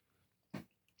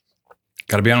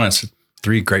 Got to be honest,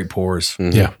 3 great pours.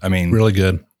 Yeah. I mean, really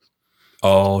good.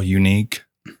 All unique.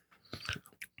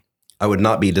 I would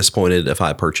not be disappointed if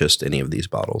I purchased any of these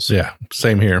bottles. Yeah.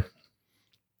 Same here.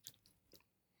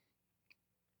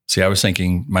 See, I was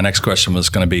thinking my next question was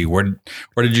going to be, where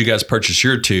did you guys purchase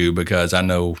your 2? Because I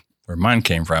know where mine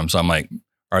came from. So I'm like,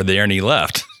 are there any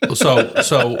left? So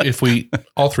if we,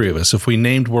 all 3 of us, if we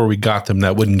named where we got them,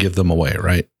 that wouldn't give them away,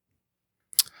 right?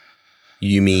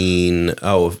 You mean,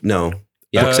 oh, no.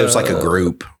 Yeah, because it was like a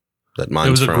group that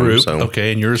mine's from. It was a group. So.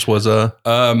 Okay. And yours was a?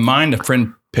 Mine, a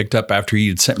friend picked up after he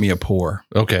had sent me a pour.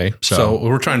 Okay. So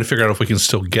we're trying to figure out if we can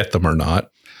still get them or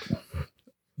not.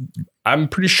 I'm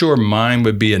pretty sure mine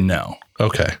would be a no.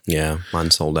 Okay. Yeah,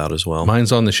 mine sold out as well.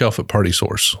 Mine's on the shelf at Party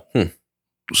Source.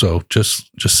 So just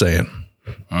saying.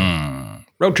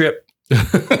 Road trip.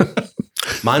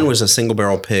 Mine was a single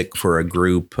barrel pick for a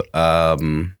group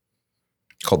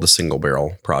called the Single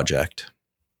Barrel Project.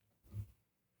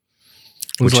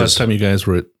 When was the last time you guys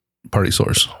were at Party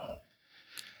Source?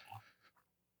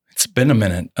 It's been a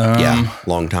minute. Yeah,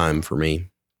 long time for me.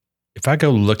 If I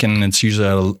go looking, it's usually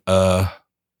at a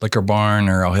liquor barn,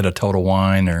 or I'll hit a Total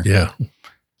Wine, or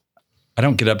I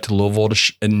don't get up to Louisville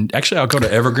and actually I'll go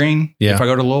to Evergreen if I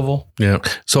go to Louisville. Yeah.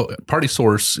 So Party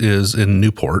Source is in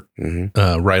Newport,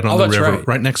 right on the river,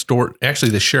 right next door.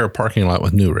 Actually, they share a parking lot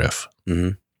with New Riff.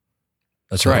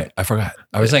 That's right. I forgot.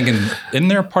 I was thinking, isn't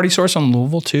there a Party Source on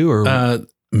Louisville too? Or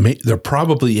There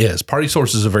probably is. Party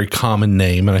Source is a very common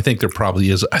name, and I think there probably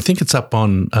is. I think it's up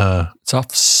on It's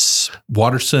off.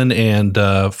 Watterson and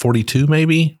 42,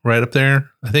 maybe right up there.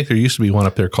 I think there used to be one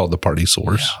up there called the Party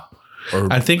Source. Yeah.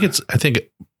 Or, I think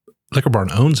Liquor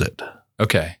Barn owns it.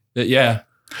 Okay. Yeah.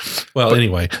 Well,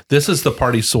 anyway, this is the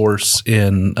Party Source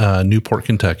in Newport,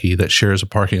 Kentucky, that shares a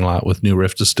parking lot with New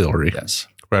Riff Distillery. Yes.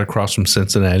 Right across from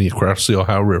Cincinnati, across the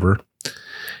Ohio River.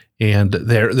 And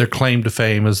their claim to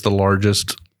fame is the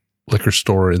largest liquor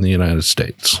store in the United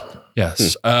States.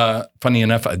 Yes. Funny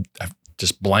enough, I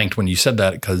just blanked when you said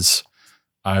that because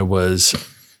I was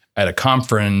at a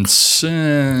conference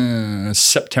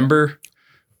September,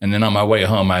 and then on my way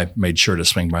home, I made sure to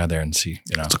swing by there and see.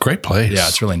 It's a great place. Yeah,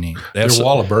 it's really neat. Their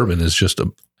wall of bourbon is just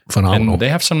phenomenal. And they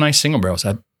have some nice single barrels.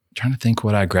 I'm trying to think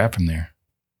what I grabbed from there,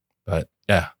 but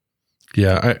yeah.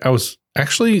 Yeah, I was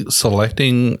actually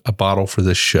selecting a bottle for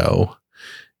this show,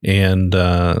 and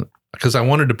because I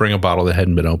wanted to bring a bottle that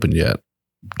hadn't been opened yet.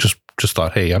 Just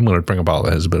thought, hey, I'm going to bring a bottle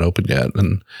that hasn't been opened yet,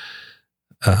 and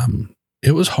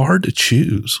it was hard to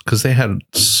choose because they had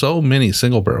so many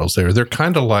single barrels there. They're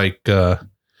kind of like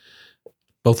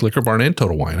both Liquor Barn and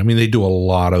Total Wine. I mean, they do a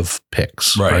lot of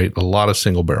picks, right? A lot of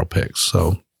single barrel picks,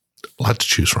 so a lot to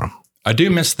choose from. I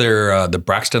do miss their the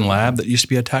Braxton Lab that used to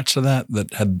be attached to that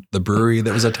had the brewery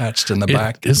that was attached in the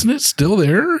back. Isn't it still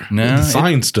there? No. The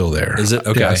sign's still there. Is it?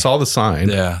 Okay. Yeah, I saw the sign.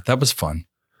 Yeah, that was fun.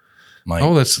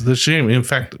 That's the shame. In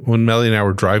fact, when Melly and I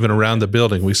were driving around the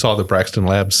building, we saw the Braxton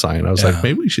Lab sign. I was like,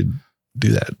 maybe we should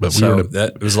do that. But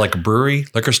it was like a brewery,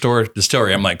 liquor store,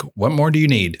 distillery. I'm like, what more do you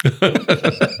need?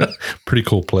 Pretty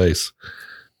cool place.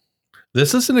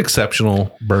 This is an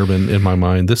exceptional bourbon in my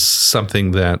mind. This is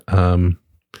something that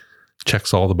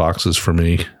checks all the boxes for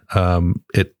me.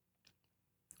 The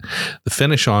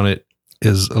finish on it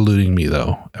is eluding me,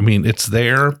 though. I mean, it's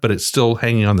there, but it's still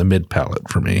hanging on the mid palate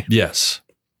for me. Yes.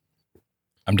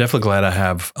 I'm definitely glad I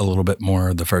have a little bit more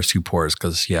of the first two pours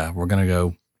because, I'm going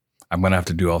to have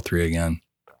to do all three again.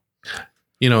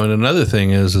 And another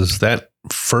thing is that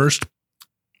first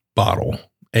bottle,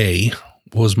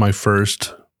 was my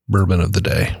first bourbon of the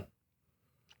day.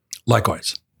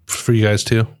 Likewise. For you guys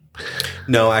too?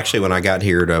 No, actually, when I got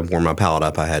here to warm my palate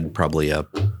up, I had probably a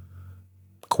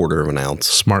quarter of an ounce.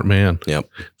 Smart man. Yep.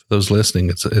 For those listening,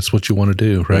 it's what you want to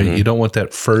do, right? Mm-hmm. You don't want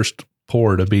that first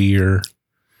pour to be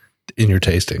in your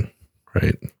tasting,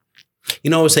 right?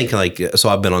 I was thinking so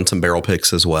I've been on some barrel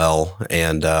picks as well,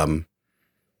 and I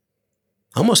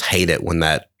almost hate it when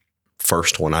that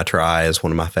first one I try is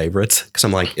one of my favorites because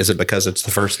I'm like, is it because it's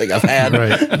the first thing I've had?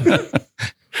 Right.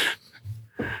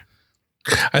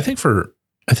 I think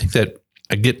that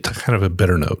I get kind of a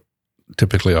bitter note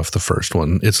typically off the first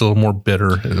one. It's a little more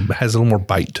bitter. It has a little more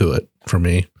bite to it for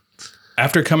me.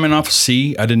 After coming off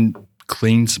C, I didn't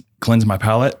cleanse my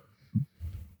palate,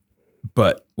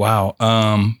 but wow,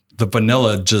 the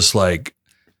vanilla, just like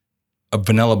a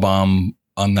vanilla bomb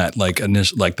on that,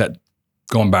 initial, that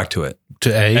going back to it. To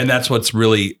A. And that's what's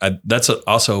really, that's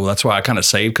why I kind of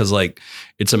saved because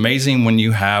it's amazing when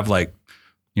you have like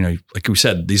we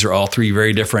said, these are all three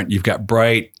very different. You've got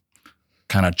bright,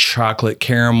 kind of chocolate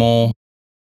caramel,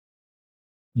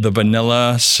 the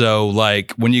vanilla. So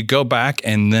when you go back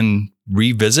and then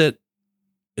revisit,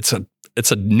 it's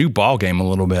a new ball game a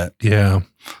little bit. Yeah.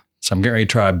 So I'm getting ready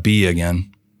to try B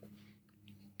again.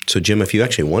 So Jim, if you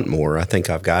actually want more, I think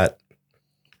I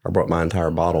brought my entire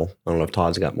bottle. I don't know if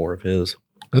Todd's got more of his.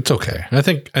 That's okay. I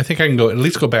think I can at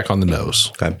least go back on the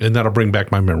nose. Okay. And that'll bring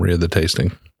back my memory of the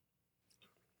tasting.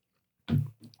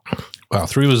 Wow,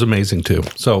 3 was amazing too.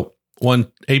 So 1,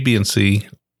 A, B, and C,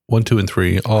 1, 2, and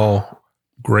 3, all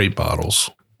great bottles.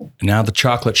 Now the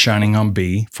chocolate's shining on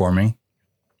B for me.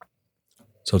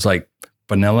 So it's like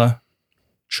vanilla,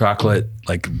 chocolate,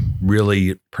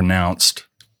 really pronounced.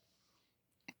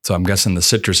 So I'm guessing the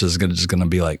citrus is just going to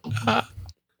be That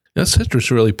citrus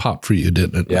really popped for you,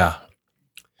 didn't it? Yeah.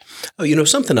 Oh,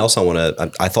 something else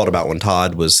I thought about when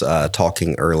Todd was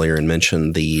talking earlier and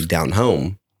mentioned the Down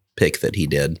Home pick that he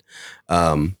did,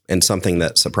 and something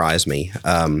that surprised me.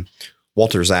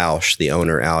 Walter Zausch, the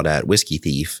owner out at Whiskey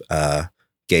Thief,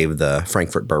 gave the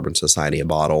Frankfurt Bourbon Society a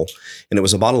bottle, and it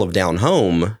was a bottle of Down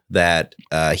Home that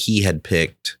he had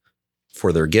picked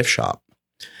for their gift shop.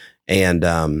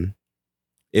 And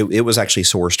it was actually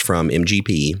sourced from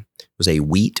MGP. It was a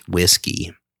wheat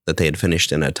whiskey that they had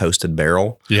finished in a toasted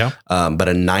barrel. Yeah. But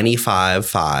a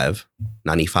 95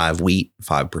 wheat,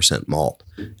 5% malt.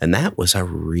 And that was a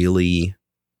really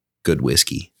good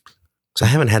whiskey. So I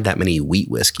haven't had that many wheat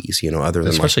whiskeys, other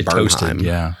than especially toasted.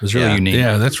 Yeah. It was really unique.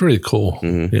 Yeah, that's really cool.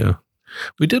 Mm-hmm. Yeah.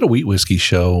 We did a wheat whiskey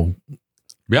show.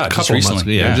 Yeah, just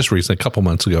recently. A couple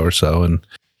months ago or so. And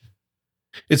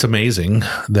It's amazing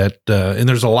that, and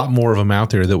there's a lot more of them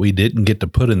out there that we didn't get to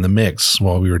put in the mix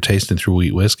while we were tasting through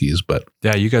wheat whiskeys. But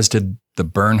yeah, you guys did the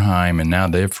Bernheim, and now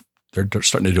they're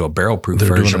starting to do a barrel proof. They're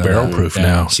version doing a barrel proof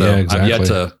now. So yeah, exactly. I've yet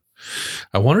to.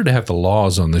 I wanted to have the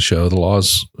Laws on the show, the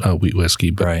Laws wheat whiskey,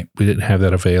 but we didn't have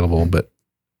that available. And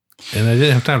I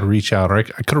didn't have time to reach out, or I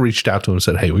could have reached out to him and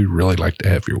said, "Hey, we'd really like to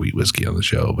have your wheat whiskey on the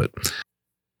show." But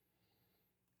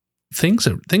things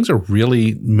are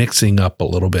really mixing up a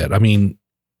little bit. I mean,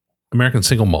 American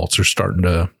single malts are starting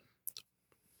to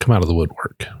come out of the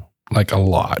woodwork, like a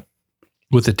lot,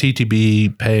 with the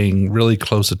TTB paying really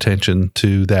close attention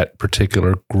to that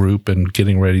particular group and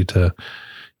getting ready to,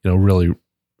 really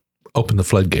open the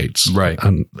floodgates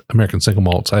on American single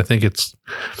malts. I think it's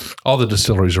all the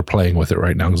distilleries are playing with it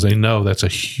right now because they know that's a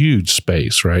huge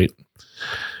space, right?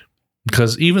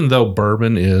 Because even though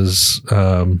bourbon is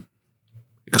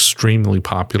extremely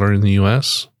popular in the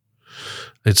U.S.,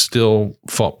 it still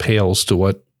pales to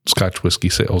what Scotch whiskey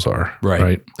sales are,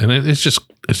 right? And it's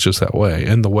just that way.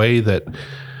 And the way that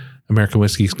American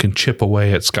whiskeys can chip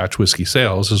away at Scotch whiskey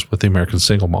sales is with the American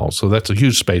single malt. So that's a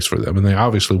huge space for them, and they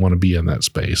obviously want to be in that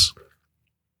space.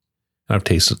 I've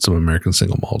tasted some American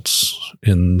single malts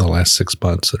in the last 6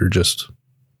 months that are just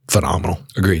phenomenal.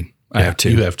 Agreed. I have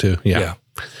too. You have too. Yeah.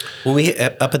 Well, we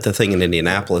up at the thing in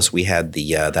Indianapolis, we had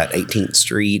the that 18th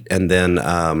Street, and then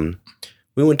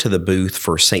we went to the booth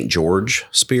for St. George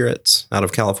Spirits out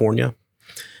of California,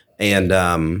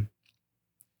 and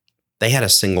they had a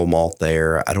single malt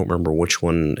there. I don't remember which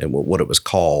one, what it was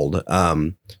called.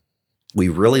 We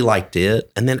really liked it,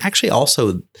 and then actually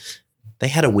also they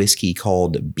had a whiskey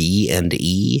called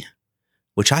B&E,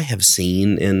 which I have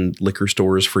seen in liquor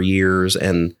stores for years,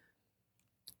 and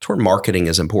it's where marketing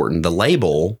is important. The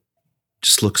label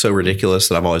just looks so ridiculous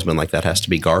that I've always been like, that has to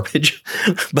be garbage,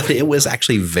 but it was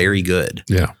actually very good.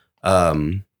 Yeah.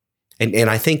 And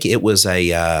I think it was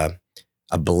a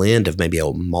blend of maybe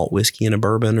a malt whiskey and a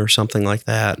bourbon or something like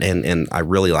that. And I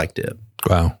really liked it.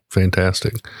 Wow.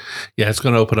 Fantastic. Yeah. It's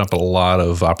going to open up a lot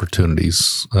of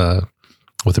opportunities,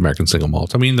 with American single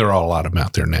malts. I mean, there are a lot of them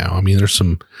out there now. I mean, there's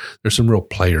some real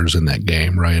players in that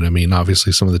game, right? I mean,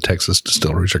 obviously some of the Texas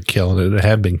distilleries are killing it. They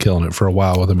have been killing it for a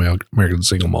while with American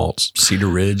single malts. Cedar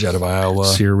Ridge out of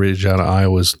Iowa.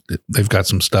 They've got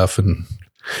some stuff, and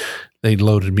they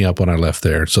loaded me up when I left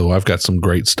there. So I've got some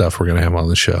great stuff we're going to have on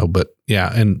the show. But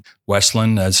yeah, and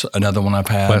Westland, that's another one I've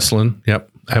had. Westland, yep,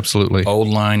 absolutely. Old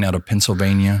Line out of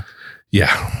Pennsylvania.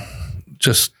 Yeah,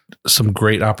 just some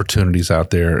great opportunities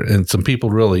out there, and some people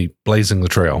really blazing the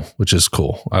trail, which is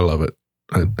cool. I love it.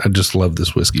 I just love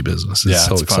this whiskey business. It's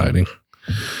so exciting.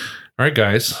 Fun. All right,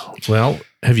 guys. Well,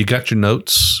 have you got your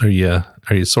notes? Are you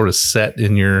sort of set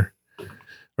in your,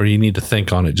 or you need to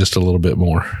think on it just a little bit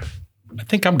more? I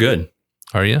think I'm good.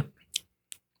 Are you?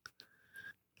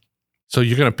 So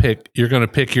you're going to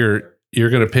pick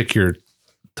your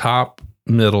top,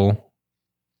 middle,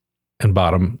 and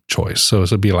bottom choice. So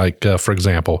it'll be like, for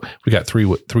example, we got three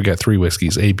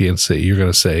whiskeys, A, B, and C. You're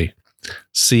going to say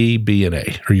C, B, and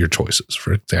A are your choices,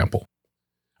 for example.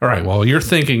 All right. While you're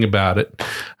thinking about it,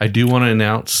 I do want to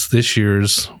announce this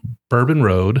year's Bourbon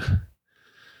Road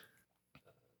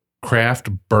Craft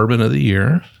Bourbon of the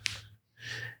Year.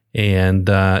 And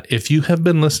if you have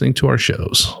been listening to our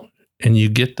shows and you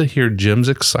get to hear Jim's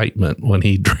excitement when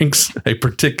he drinks a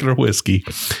particular whiskey,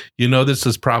 you know this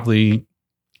is probably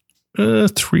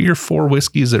 3 or 4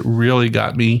 whiskeys that really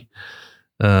got me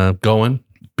going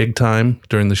big time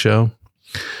during the show.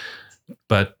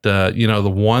 But,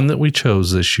 the one that we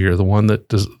chose this year, the one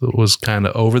that was kind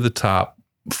of over the top,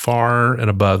 far and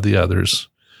above the others,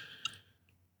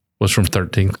 was from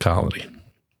 13th Colony.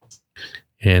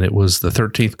 And it was the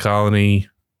 13th Colony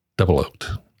Double Oaked.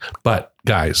 But,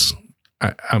 guys,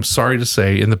 I'm sorry to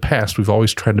say, in the past, we've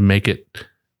always tried to make it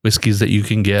whiskeys that you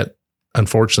can get.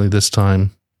 Unfortunately, this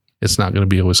time, it's not going to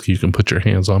be a whiskey you can put your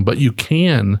hands on, but you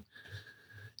can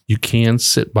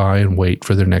sit by and wait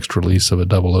for their next release of a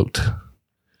double oaked.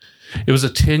 It was a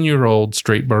 10-year-old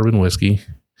straight bourbon whiskey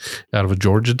out of a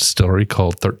Georgia distillery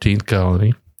called 13th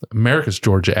Colony, Americus,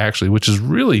 Georgia, actually, which is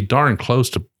really darn close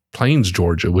to Plains,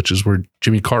 Georgia, which is where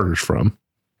Jimmy Carter's from.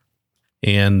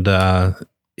 And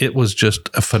it was just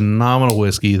a phenomenal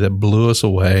whiskey that blew us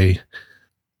away.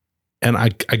 And I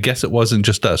guess it wasn't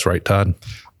just us, right, Todd?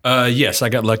 Yes, I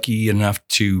got lucky enough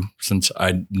to, since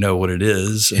I know what it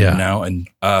is now, and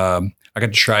I got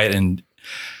to try it, and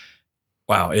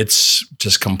wow, it's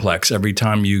just complex. Every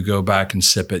time you go back and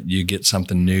sip it, you get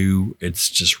something new. It's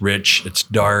just rich. It's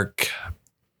dark,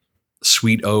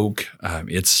 sweet oak.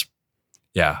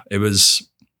 It was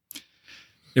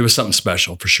It was something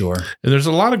special for sure. And there's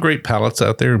a lot of great palates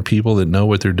out there and people that know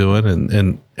what they're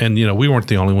doing. And you know, we weren't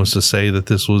the only ones to say that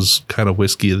this was kind of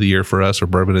whiskey of the year for us or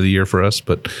bourbon of the year for us,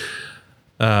 but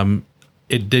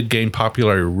it did gain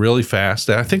popularity really fast.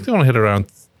 I think they only hit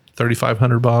around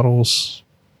 3,500 bottles.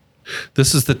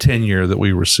 This is the 10 year that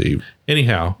we received.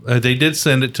 Anyhow, they did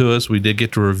send it to us. We did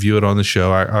get to review it on the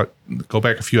show. I go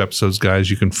back a few episodes,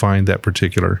 guys. You can find that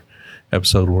particular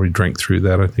episode where we drank through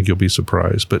that. I think you'll be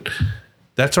surprised. But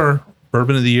that's our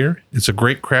bourbon of the year. It's a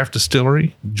great craft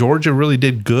distillery. Georgia really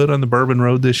did good on the Bourbon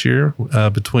Road this year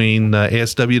between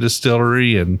ASW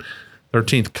Distillery and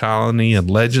 13th Colony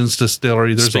and Legends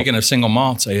Distillery. Speaking of single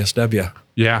malts, ASW.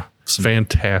 Yeah, it's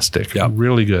fantastic. Yep.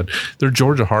 Really good. Their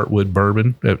Georgia Heartwood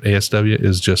bourbon at ASW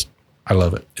is just, I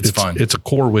love it. It's fun. It's a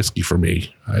core whiskey for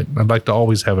me. I'd like to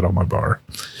always have it on my bar.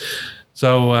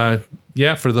 So,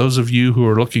 yeah, for those of you who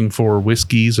are looking for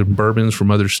whiskeys and bourbons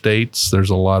from other states, there's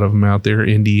a lot of them out there.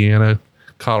 Indiana,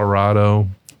 Colorado,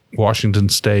 Washington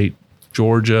State,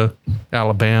 Georgia,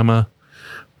 Alabama.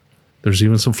 There's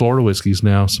even some Florida whiskeys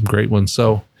now, some great ones.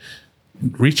 So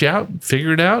reach out,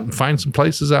 figure it out, and find some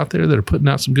places out there that are putting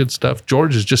out some good stuff.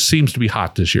 Georgia just seems to be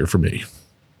hot this year for me.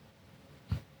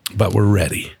 But we're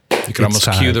ready. You can almost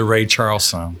cue the Ray Charles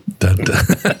song. Dun, dun.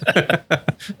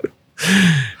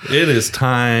 It is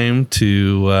time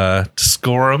to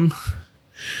score them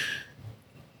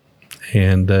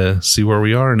and see where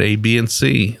we are in A, B, and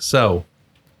C. So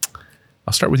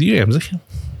I'll start with you, Amzie.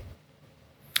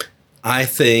 I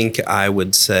think I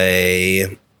would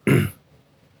say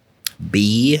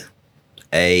B,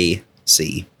 A,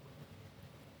 C.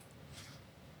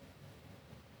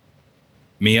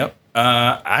 Me up.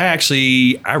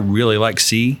 I really like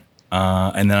C,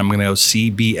 and then I'm going to go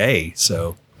C, B, A.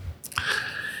 So.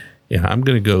 Yeah, I'm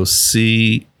going to go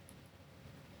C,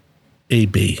 A,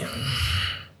 B.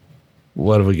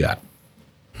 What have we got?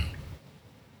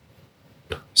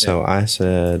 So I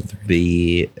said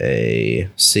B, A,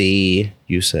 C.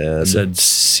 You said? I said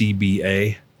C, B,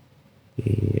 A.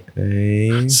 B,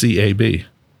 A. C, A, B.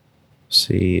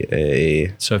 C,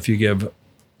 A. So if you give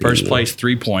first place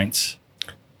 3 points.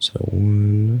 So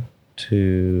 1,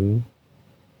 2,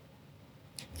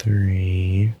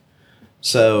 3.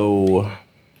 So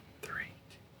 3.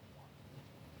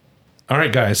 All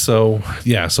right, guys. So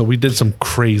we did some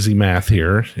crazy math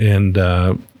here, and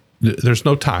there's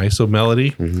no tie. So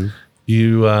Melody,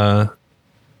 you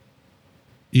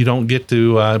don't get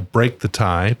to break the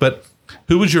tie. But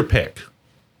who was your pick?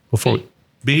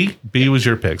 B was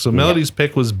your pick. So Melody's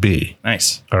pick was B.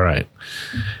 Nice. All right.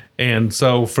 And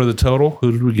so for the total,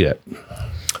 who did we get?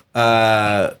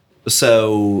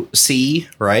 So C,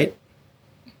 right,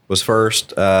 was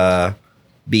first.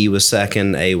 B was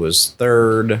second. A was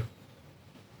third.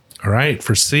 All right,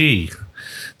 for C.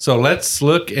 So let's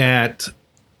look at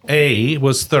A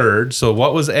was third. So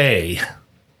what was A?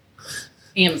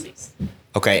 Amzie's.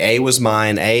 Okay, A was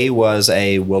mine. A was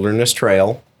a Wilderness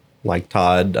Trail, like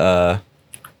Todd.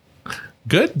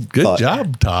 Good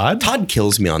job, Todd. Todd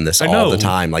kills me on this all the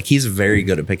time. Like, he's very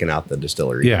good at picking out the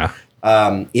distillery. Yeah.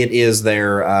 It is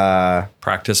their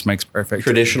practice makes perfect.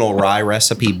 Traditional rye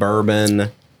recipe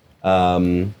bourbon.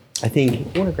 I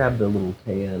think you want to grab the little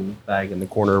can bag in the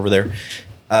corner over there.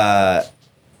 I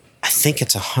think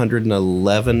it's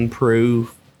 111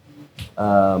 proof.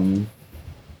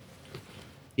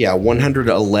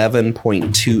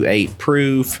 111.28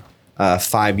 proof.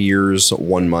 5 years,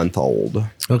 1 month old.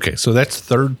 Okay, so that's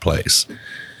third place.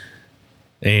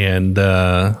 And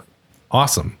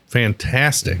awesome.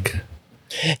 Fantastic.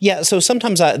 Yeah, so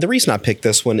sometimes the reason I picked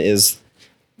this one is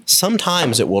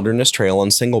sometimes at Wilderness Trail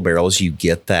on single barrels, you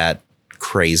get that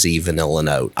crazy vanilla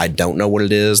note. I don't know what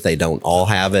it is. They don't all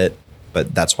have it,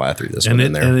 but that's why I threw this one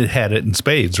in there. And it had it in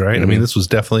spades, right? Mm-hmm. I mean, this was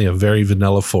definitely a very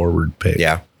vanilla forward pick.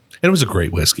 Yeah. And it was a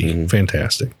great whiskey. Mm-hmm.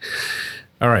 Fantastic.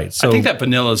 All right. So I think that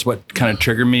vanilla is what kind of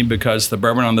triggered me, because the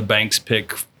Bourbon on the Banks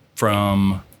pick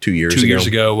from 2 years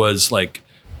ago was like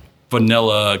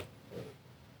vanilla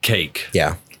cake.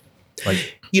 Yeah.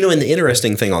 Like, and the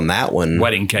interesting thing on that one,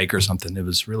 wedding cake or something, it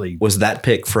was really was that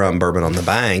pick from Bourbon on the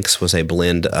Banks was a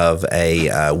blend of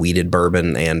a wheated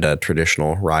bourbon and a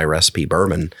traditional rye recipe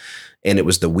bourbon. And it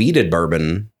was the wheated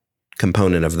bourbon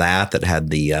component of that had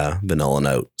the vanilla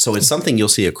note. So it's something you'll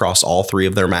see across all three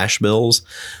of their mash bills.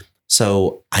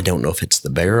 So I don't know if it's the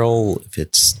barrel,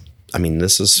 this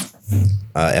is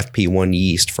FP1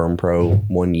 yeast, Firm Pro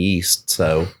 1 yeast.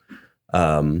 So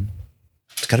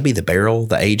it's got to be the barrel,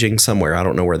 the aging somewhere. I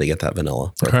don't know where they get that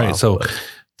vanilla profile. All right. So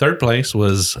third place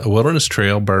was a Wilderness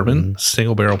Trail bourbon,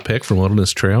 single barrel pick from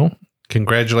Wilderness Trail.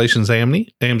 Congratulations,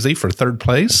 Amzie, for third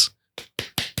place.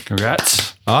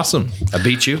 Congrats. Awesome. I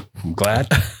beat you. I'm glad.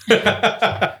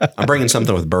 I'm bringing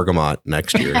something with bergamot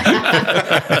next year.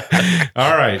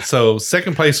 All right. So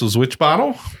second place was which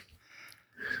bottle?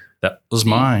 That was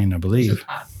mine, I believe.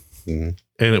 And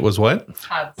it was what?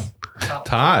 Todd's.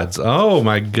 Todd's. Oh,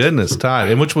 my goodness. Todd.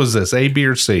 And which was this? A, B,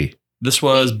 or C? This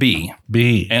was B.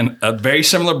 B. And a very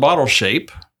similar bottle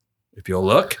shape, if you'll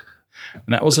look.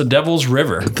 And that was a Devil's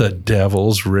River. The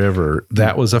Devil's River.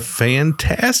 That was a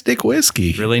fantastic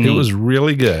whiskey. Really neat. It was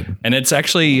really good. And it's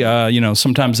actually,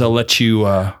 sometimes they'll let you,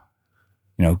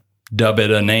 dub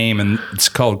it a name, and it's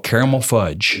called Caramel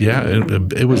Fudge. Yeah,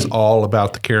 it was all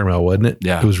about the caramel, wasn't it?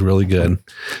 Yeah. It was really good.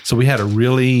 So we had a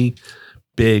really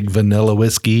big vanilla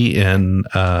whiskey in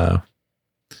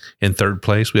third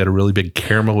place. We had a really big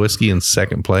caramel whiskey in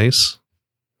second place.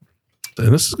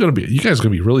 And this is going to be, you guys are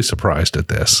going to be really surprised at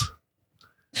this.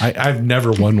 I've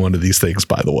never won one of these things,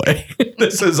 by the way.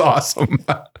 This is awesome.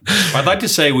 I'd like to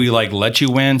say we let you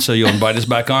win, so you'll invite us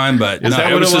back on, but Is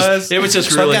that what it was? It was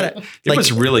just So really, I've got it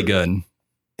was really good.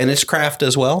 And it's craft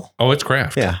as well. Oh, it's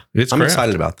craft. Yeah. It's I'm craft.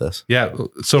 excited about this. Yeah.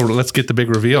 So let's get the big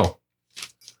reveal.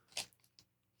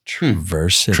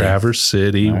 Traverse City. Traverse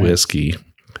City All right. whiskey.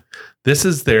 This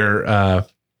is their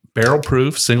barrel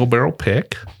proof single barrel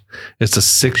pick. It's a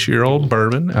 6-year-old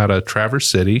bourbon out of Traverse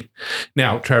City.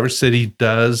 Now, Traverse City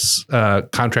does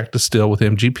contract distill with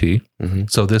MGP. Mm-hmm.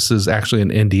 So this is actually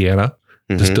an Indiana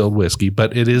distilled whiskey,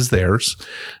 but it is theirs.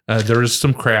 There is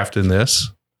some craft in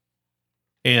this.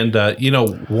 And,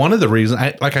 one of the reasons,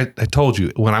 I told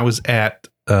you, when I was at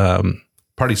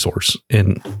Party Source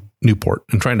in Newport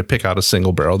and trying to pick out a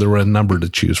single barrel, there were a number to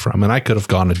choose from, and I could have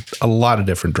gone a lot of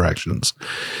different directions.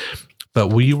 But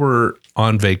we were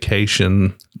on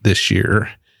vacation this year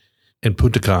in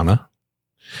Punta Cana,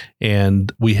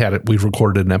 and we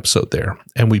recorded an episode there,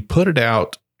 and we put it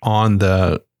out on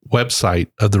the website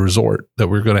of the resort that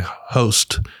we were going to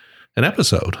host an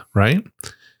episode, right?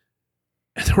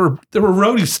 And there were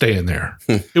roadies staying there.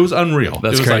 It was unreal.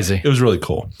 That's it was crazy. It was really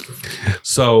cool.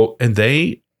 So, and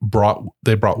they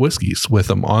brought whiskeys with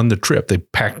them on the trip. They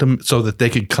packed them so that they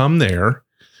could come there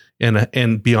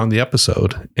and be on the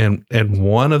episode. And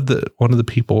one of the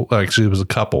people, actually it was a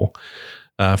couple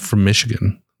from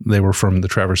Michigan. They were from the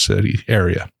Traverse City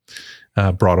area,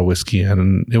 brought a whiskey in,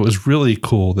 and it was really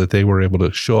cool that they were able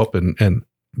to show up and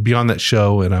be on that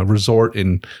show in a resort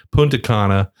in Punta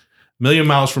Cana, a million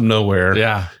miles from nowhere.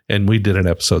 Yeah. And we did an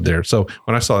episode there. So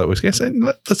when I saw that whiskey, I said,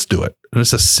 let's do it. And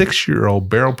it's a 6-year-old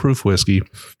barrel proof whiskey.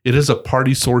 It is a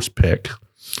Party Source pick.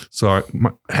 So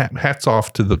hats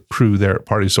off to the crew there at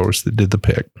Party Source that did the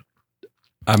pick.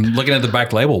 I'm looking at the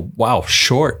back label. Wow,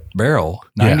 short barrel,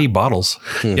 90 bottles.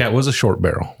 Yeah, it was a short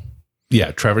barrel.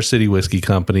 Yeah, Traverse City Whiskey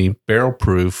Company, barrel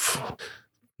proof.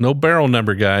 No barrel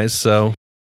number, guys. So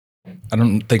I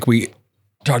don't think we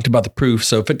talked about the proof.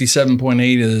 So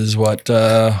 57.8 is what?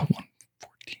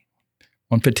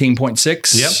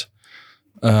 115.6.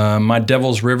 Yep. My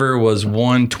Devil's River was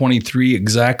 123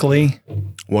 exactly.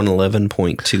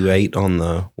 111.28 on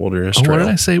the Wilderness what Trail. did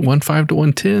I say? 1.5 to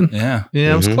 110. Yeah.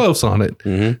 Yeah, I was close on it.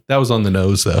 That was on the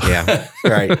nose, though. Yeah,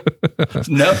 right.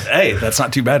 No, hey, that's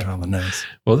not too bad on the nose.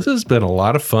 Well, this has been a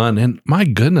lot of fun. And my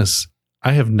goodness,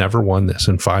 I have never won this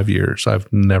in 5 years. I've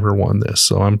never won this.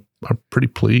 So I'm pretty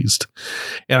pleased.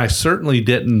 And I certainly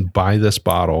didn't buy this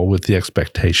bottle with the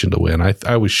expectation to win.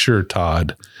 I was sure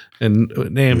Todd, and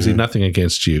Namsy, nothing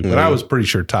against you, but I was pretty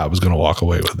sure Todd was going to walk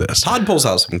away with this. Todd pulls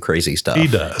out some crazy stuff. He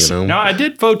does. You know? Now, I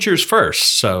did vote yours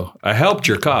first, so I helped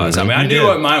your cause. I mean, I You knew did.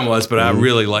 what mine was, but I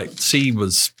really liked,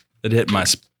 it hit my,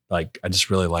 I just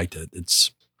really liked it.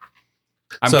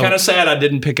 I'm So- kind of sad I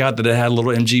didn't pick out that it had a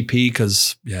little MGP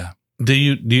because, yeah.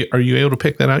 Are you able to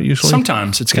pick that out usually?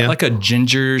 Sometimes it's got Yeah. like a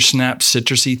ginger snap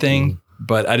citrusy thing,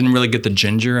 but I didn't really get the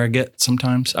ginger I get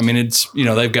sometimes. I mean, it's,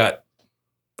 they've got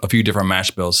a few different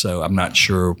mash bills, so I'm not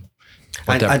sure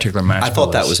what that particular mash bill I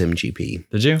thought that is. was MGP.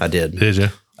 Did you? I did. Did you?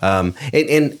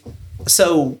 And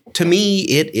so to me,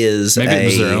 it is Maybe it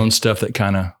was their own stuff that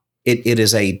kind of. It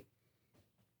is a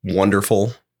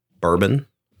wonderful bourbon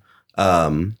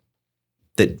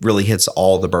that really hits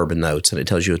all the bourbon notes, and it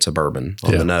tells you it's a bourbon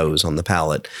on the nose, on the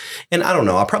palate. And I don't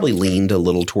know, I probably leaned a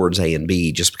little towards A and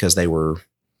B just because they were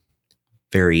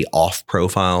very off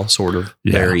profile, sort of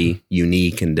very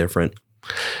unique and different.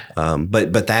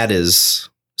 But that is,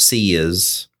 C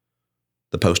is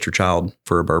the poster child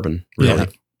for a bourbon. Really. Yeah.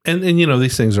 And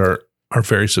these things are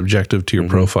very subjective to your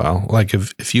profile. Like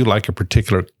if you like a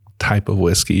particular type of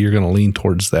whiskey, you're going to lean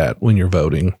towards that when you're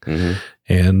voting.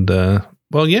 And I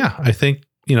think,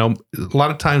 a lot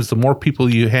of times the more people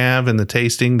you have in the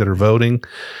tasting that are voting,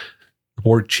 the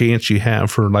more chance you have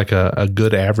for like a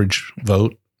good average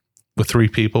vote. with 3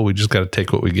 people, we just got to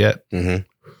take what we get. Mm-hmm.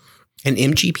 And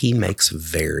MGP makes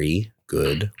very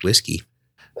good whiskey.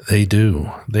 They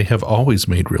do. They have always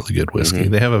made really good whiskey.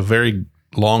 Mm-hmm. They have a very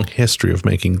long history of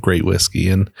making great whiskey.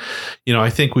 And, I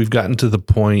think we've gotten to the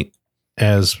point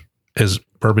as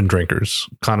bourbon drinkers,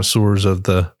 connoisseurs of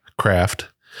the craft,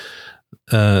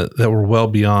 that we're well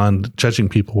beyond judging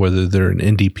people whether they're an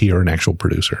NDP or an actual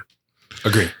producer.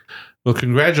 Agree. Well,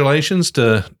 congratulations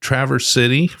to Traverse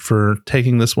City for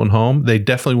taking this one home. They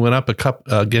definitely went up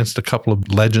against a couple of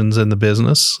legends in the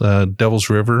business. Devil's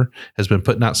River has been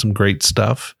putting out some great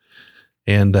stuff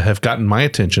and have gotten my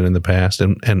attention in the past.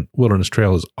 And Wilderness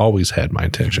Trail has always had my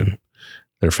attention.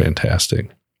 They're fantastic.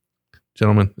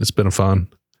 Gentlemen, it's been fun.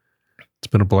 It's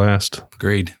been a blast.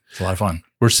 Agreed. It's a lot of fun.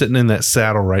 We're sitting in that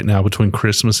saddle right now between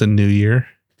Christmas and New Year.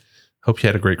 Hope you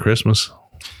had a great Christmas.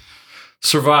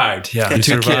 Survived. Yeah. You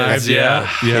 2 survived, kids. Yeah.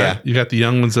 Yeah. You got the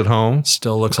young ones at home.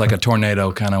 Still looks like a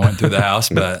tornado kind of went through the house,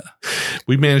 but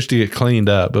We managed to get cleaned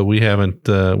up, but we haven't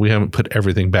put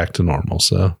everything back to normal.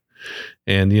 So,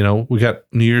 and we got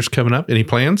New Year's coming up. Any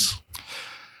plans?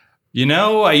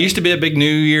 I used to be a big New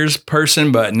Year's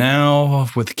person, but now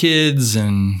with kids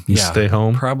and Stay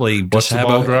home. probably Watch just the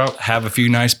ball drop. have a few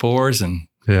nice pours and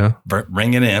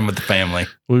bring it in with the family.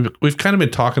 We've kind of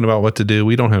been talking about what to do.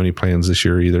 We don't have any plans this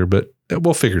year either, but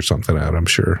we'll figure something out, I'm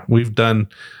sure. We've done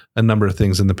a number of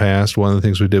things in the past. One of the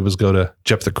things we did was go to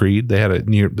Jephthah Creed. They had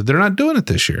but they're not doing it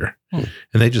this year. And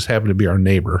they just happen to be our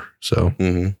neighbor. So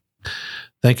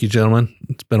Thank you, gentlemen.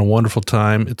 It's been a wonderful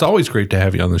time. It's always great to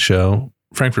have you on the show.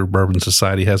 Frankfurt Bourbon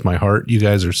Society has my heart. You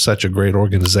guys are such a great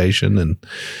organization and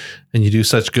you do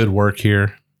such good work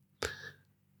here.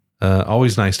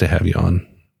 Always nice to have you on.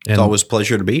 And It's always a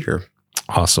pleasure to be here.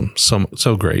 awesome.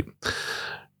 So great.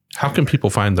 How can people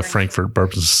find the Frankfurt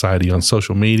Bourbon Society on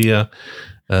social media,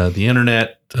 the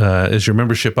internet? Is your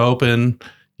membership open?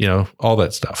 All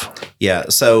that stuff. Yeah.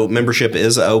 So membership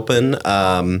is open.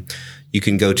 You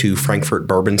can go to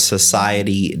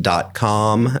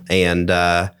frankfurtbourbonsociety.com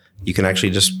and you can actually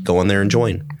just go in there and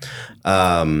join.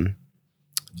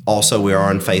 Also, we are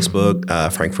on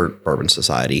Facebook, Frankfurt Bourbon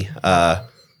Society.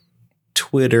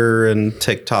 Twitter and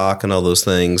TikTok and all those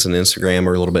things and Instagram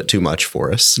are a little bit too much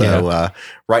for us. So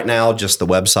right now, just the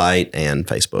website and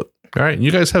Facebook. All right.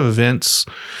 You guys have events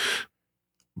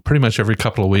pretty much every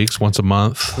couple of weeks, once a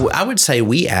month. I would say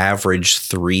we average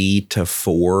 3 to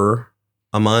 4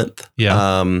 a month.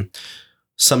 Yeah.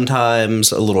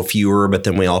 Sometimes a little fewer, but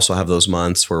then we also have those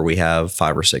months where we have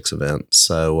 5 or 6 events.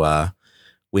 So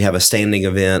we have a standing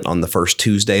event on the first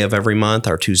Tuesday of every month,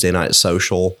 our Tuesday night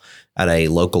social at a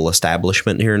local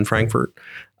establishment here in Frankfurt.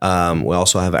 We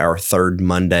also have our third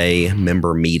Monday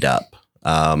member meetup,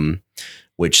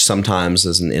 which sometimes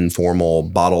is an informal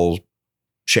bottle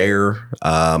share.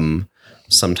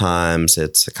 Sometimes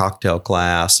it's a cocktail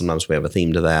class. Sometimes we have a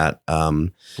theme to that.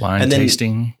 Blind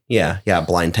tasting. Yeah.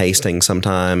 Blind tasting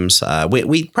sometimes.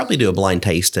 We probably do a blind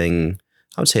tasting,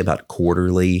 I would say about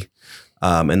quarterly.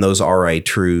 And those are a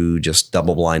true just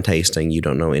double blind tasting. You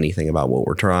don't know anything about what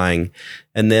we're trying.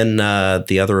 And then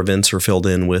the other events are filled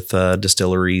in with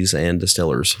distilleries and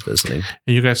distillers visiting.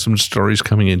 And you got some stories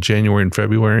coming in January and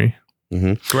February.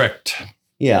 Mm-hmm. Correct.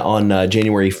 Yeah, on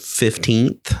January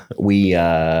 15th, we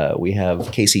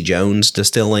have Casey Jones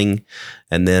distilling.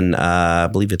 And then I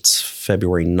believe it's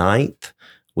February 9th,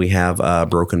 we have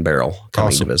Broken Barrel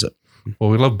coming to visit.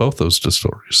 Well, we love both those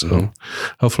distilleries. So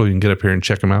hopefully we can get up here and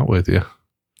check them out with you.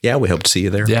 Yeah, we hope to see you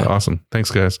there. Yeah. Awesome.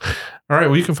 Thanks, guys. All right.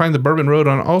 Well, you can find the Bourbon Road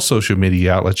on all social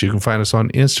media outlets. You can find us on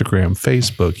Instagram,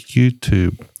 Facebook,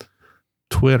 YouTube,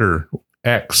 Twitter,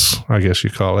 X, I guess you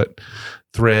call it,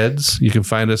 Threads. You can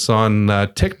find us on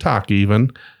TikTok even.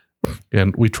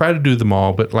 And we try to do them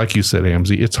all. But like you said,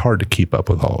 Amzie, it's hard to keep up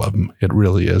with all of them. It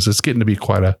really is. It's getting to be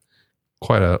quite a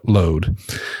load.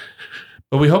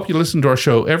 But we hope you listen to our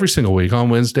show every single week. On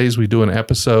Wednesdays, we do an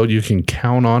episode. You can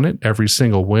count on it every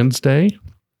single Wednesday.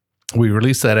 We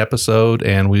release that episode,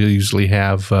 and we usually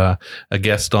have a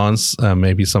guest on,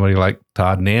 maybe somebody like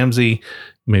Todd Namsey.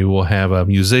 Maybe we'll have a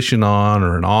musician on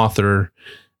or an author.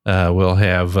 We'll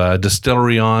have a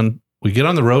distillery on. We get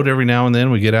on the road every now and then.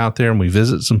 We get out there and we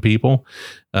visit some people.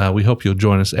 We hope you'll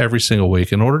join us every single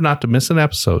week. In order not to miss an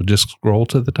episode, just scroll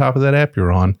to the top of that app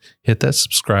you're on, hit that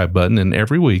subscribe button, and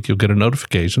every week you'll get a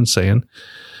notification saying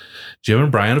Jim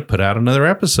and Brian have put out another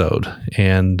episode,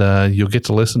 and you'll get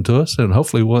to listen to us, and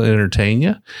hopefully we'll entertain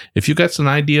you. If you got an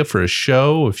idea for a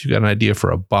show, if you got an idea for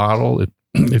a bottle, if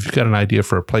you've got an idea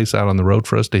for a place out on the road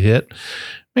for us to hit,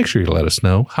 make sure you let us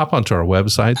know. Hop onto our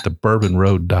website,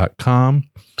 thebourbonroad.com.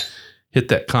 Hit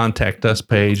that contact us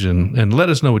page and let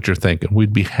us know what you're thinking.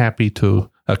 We'd be happy to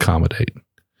accommodate.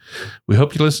 We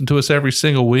hope you listen to us every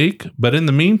single week. But in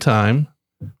the meantime,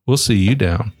 we'll see you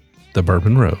down the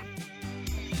Bourbon Road.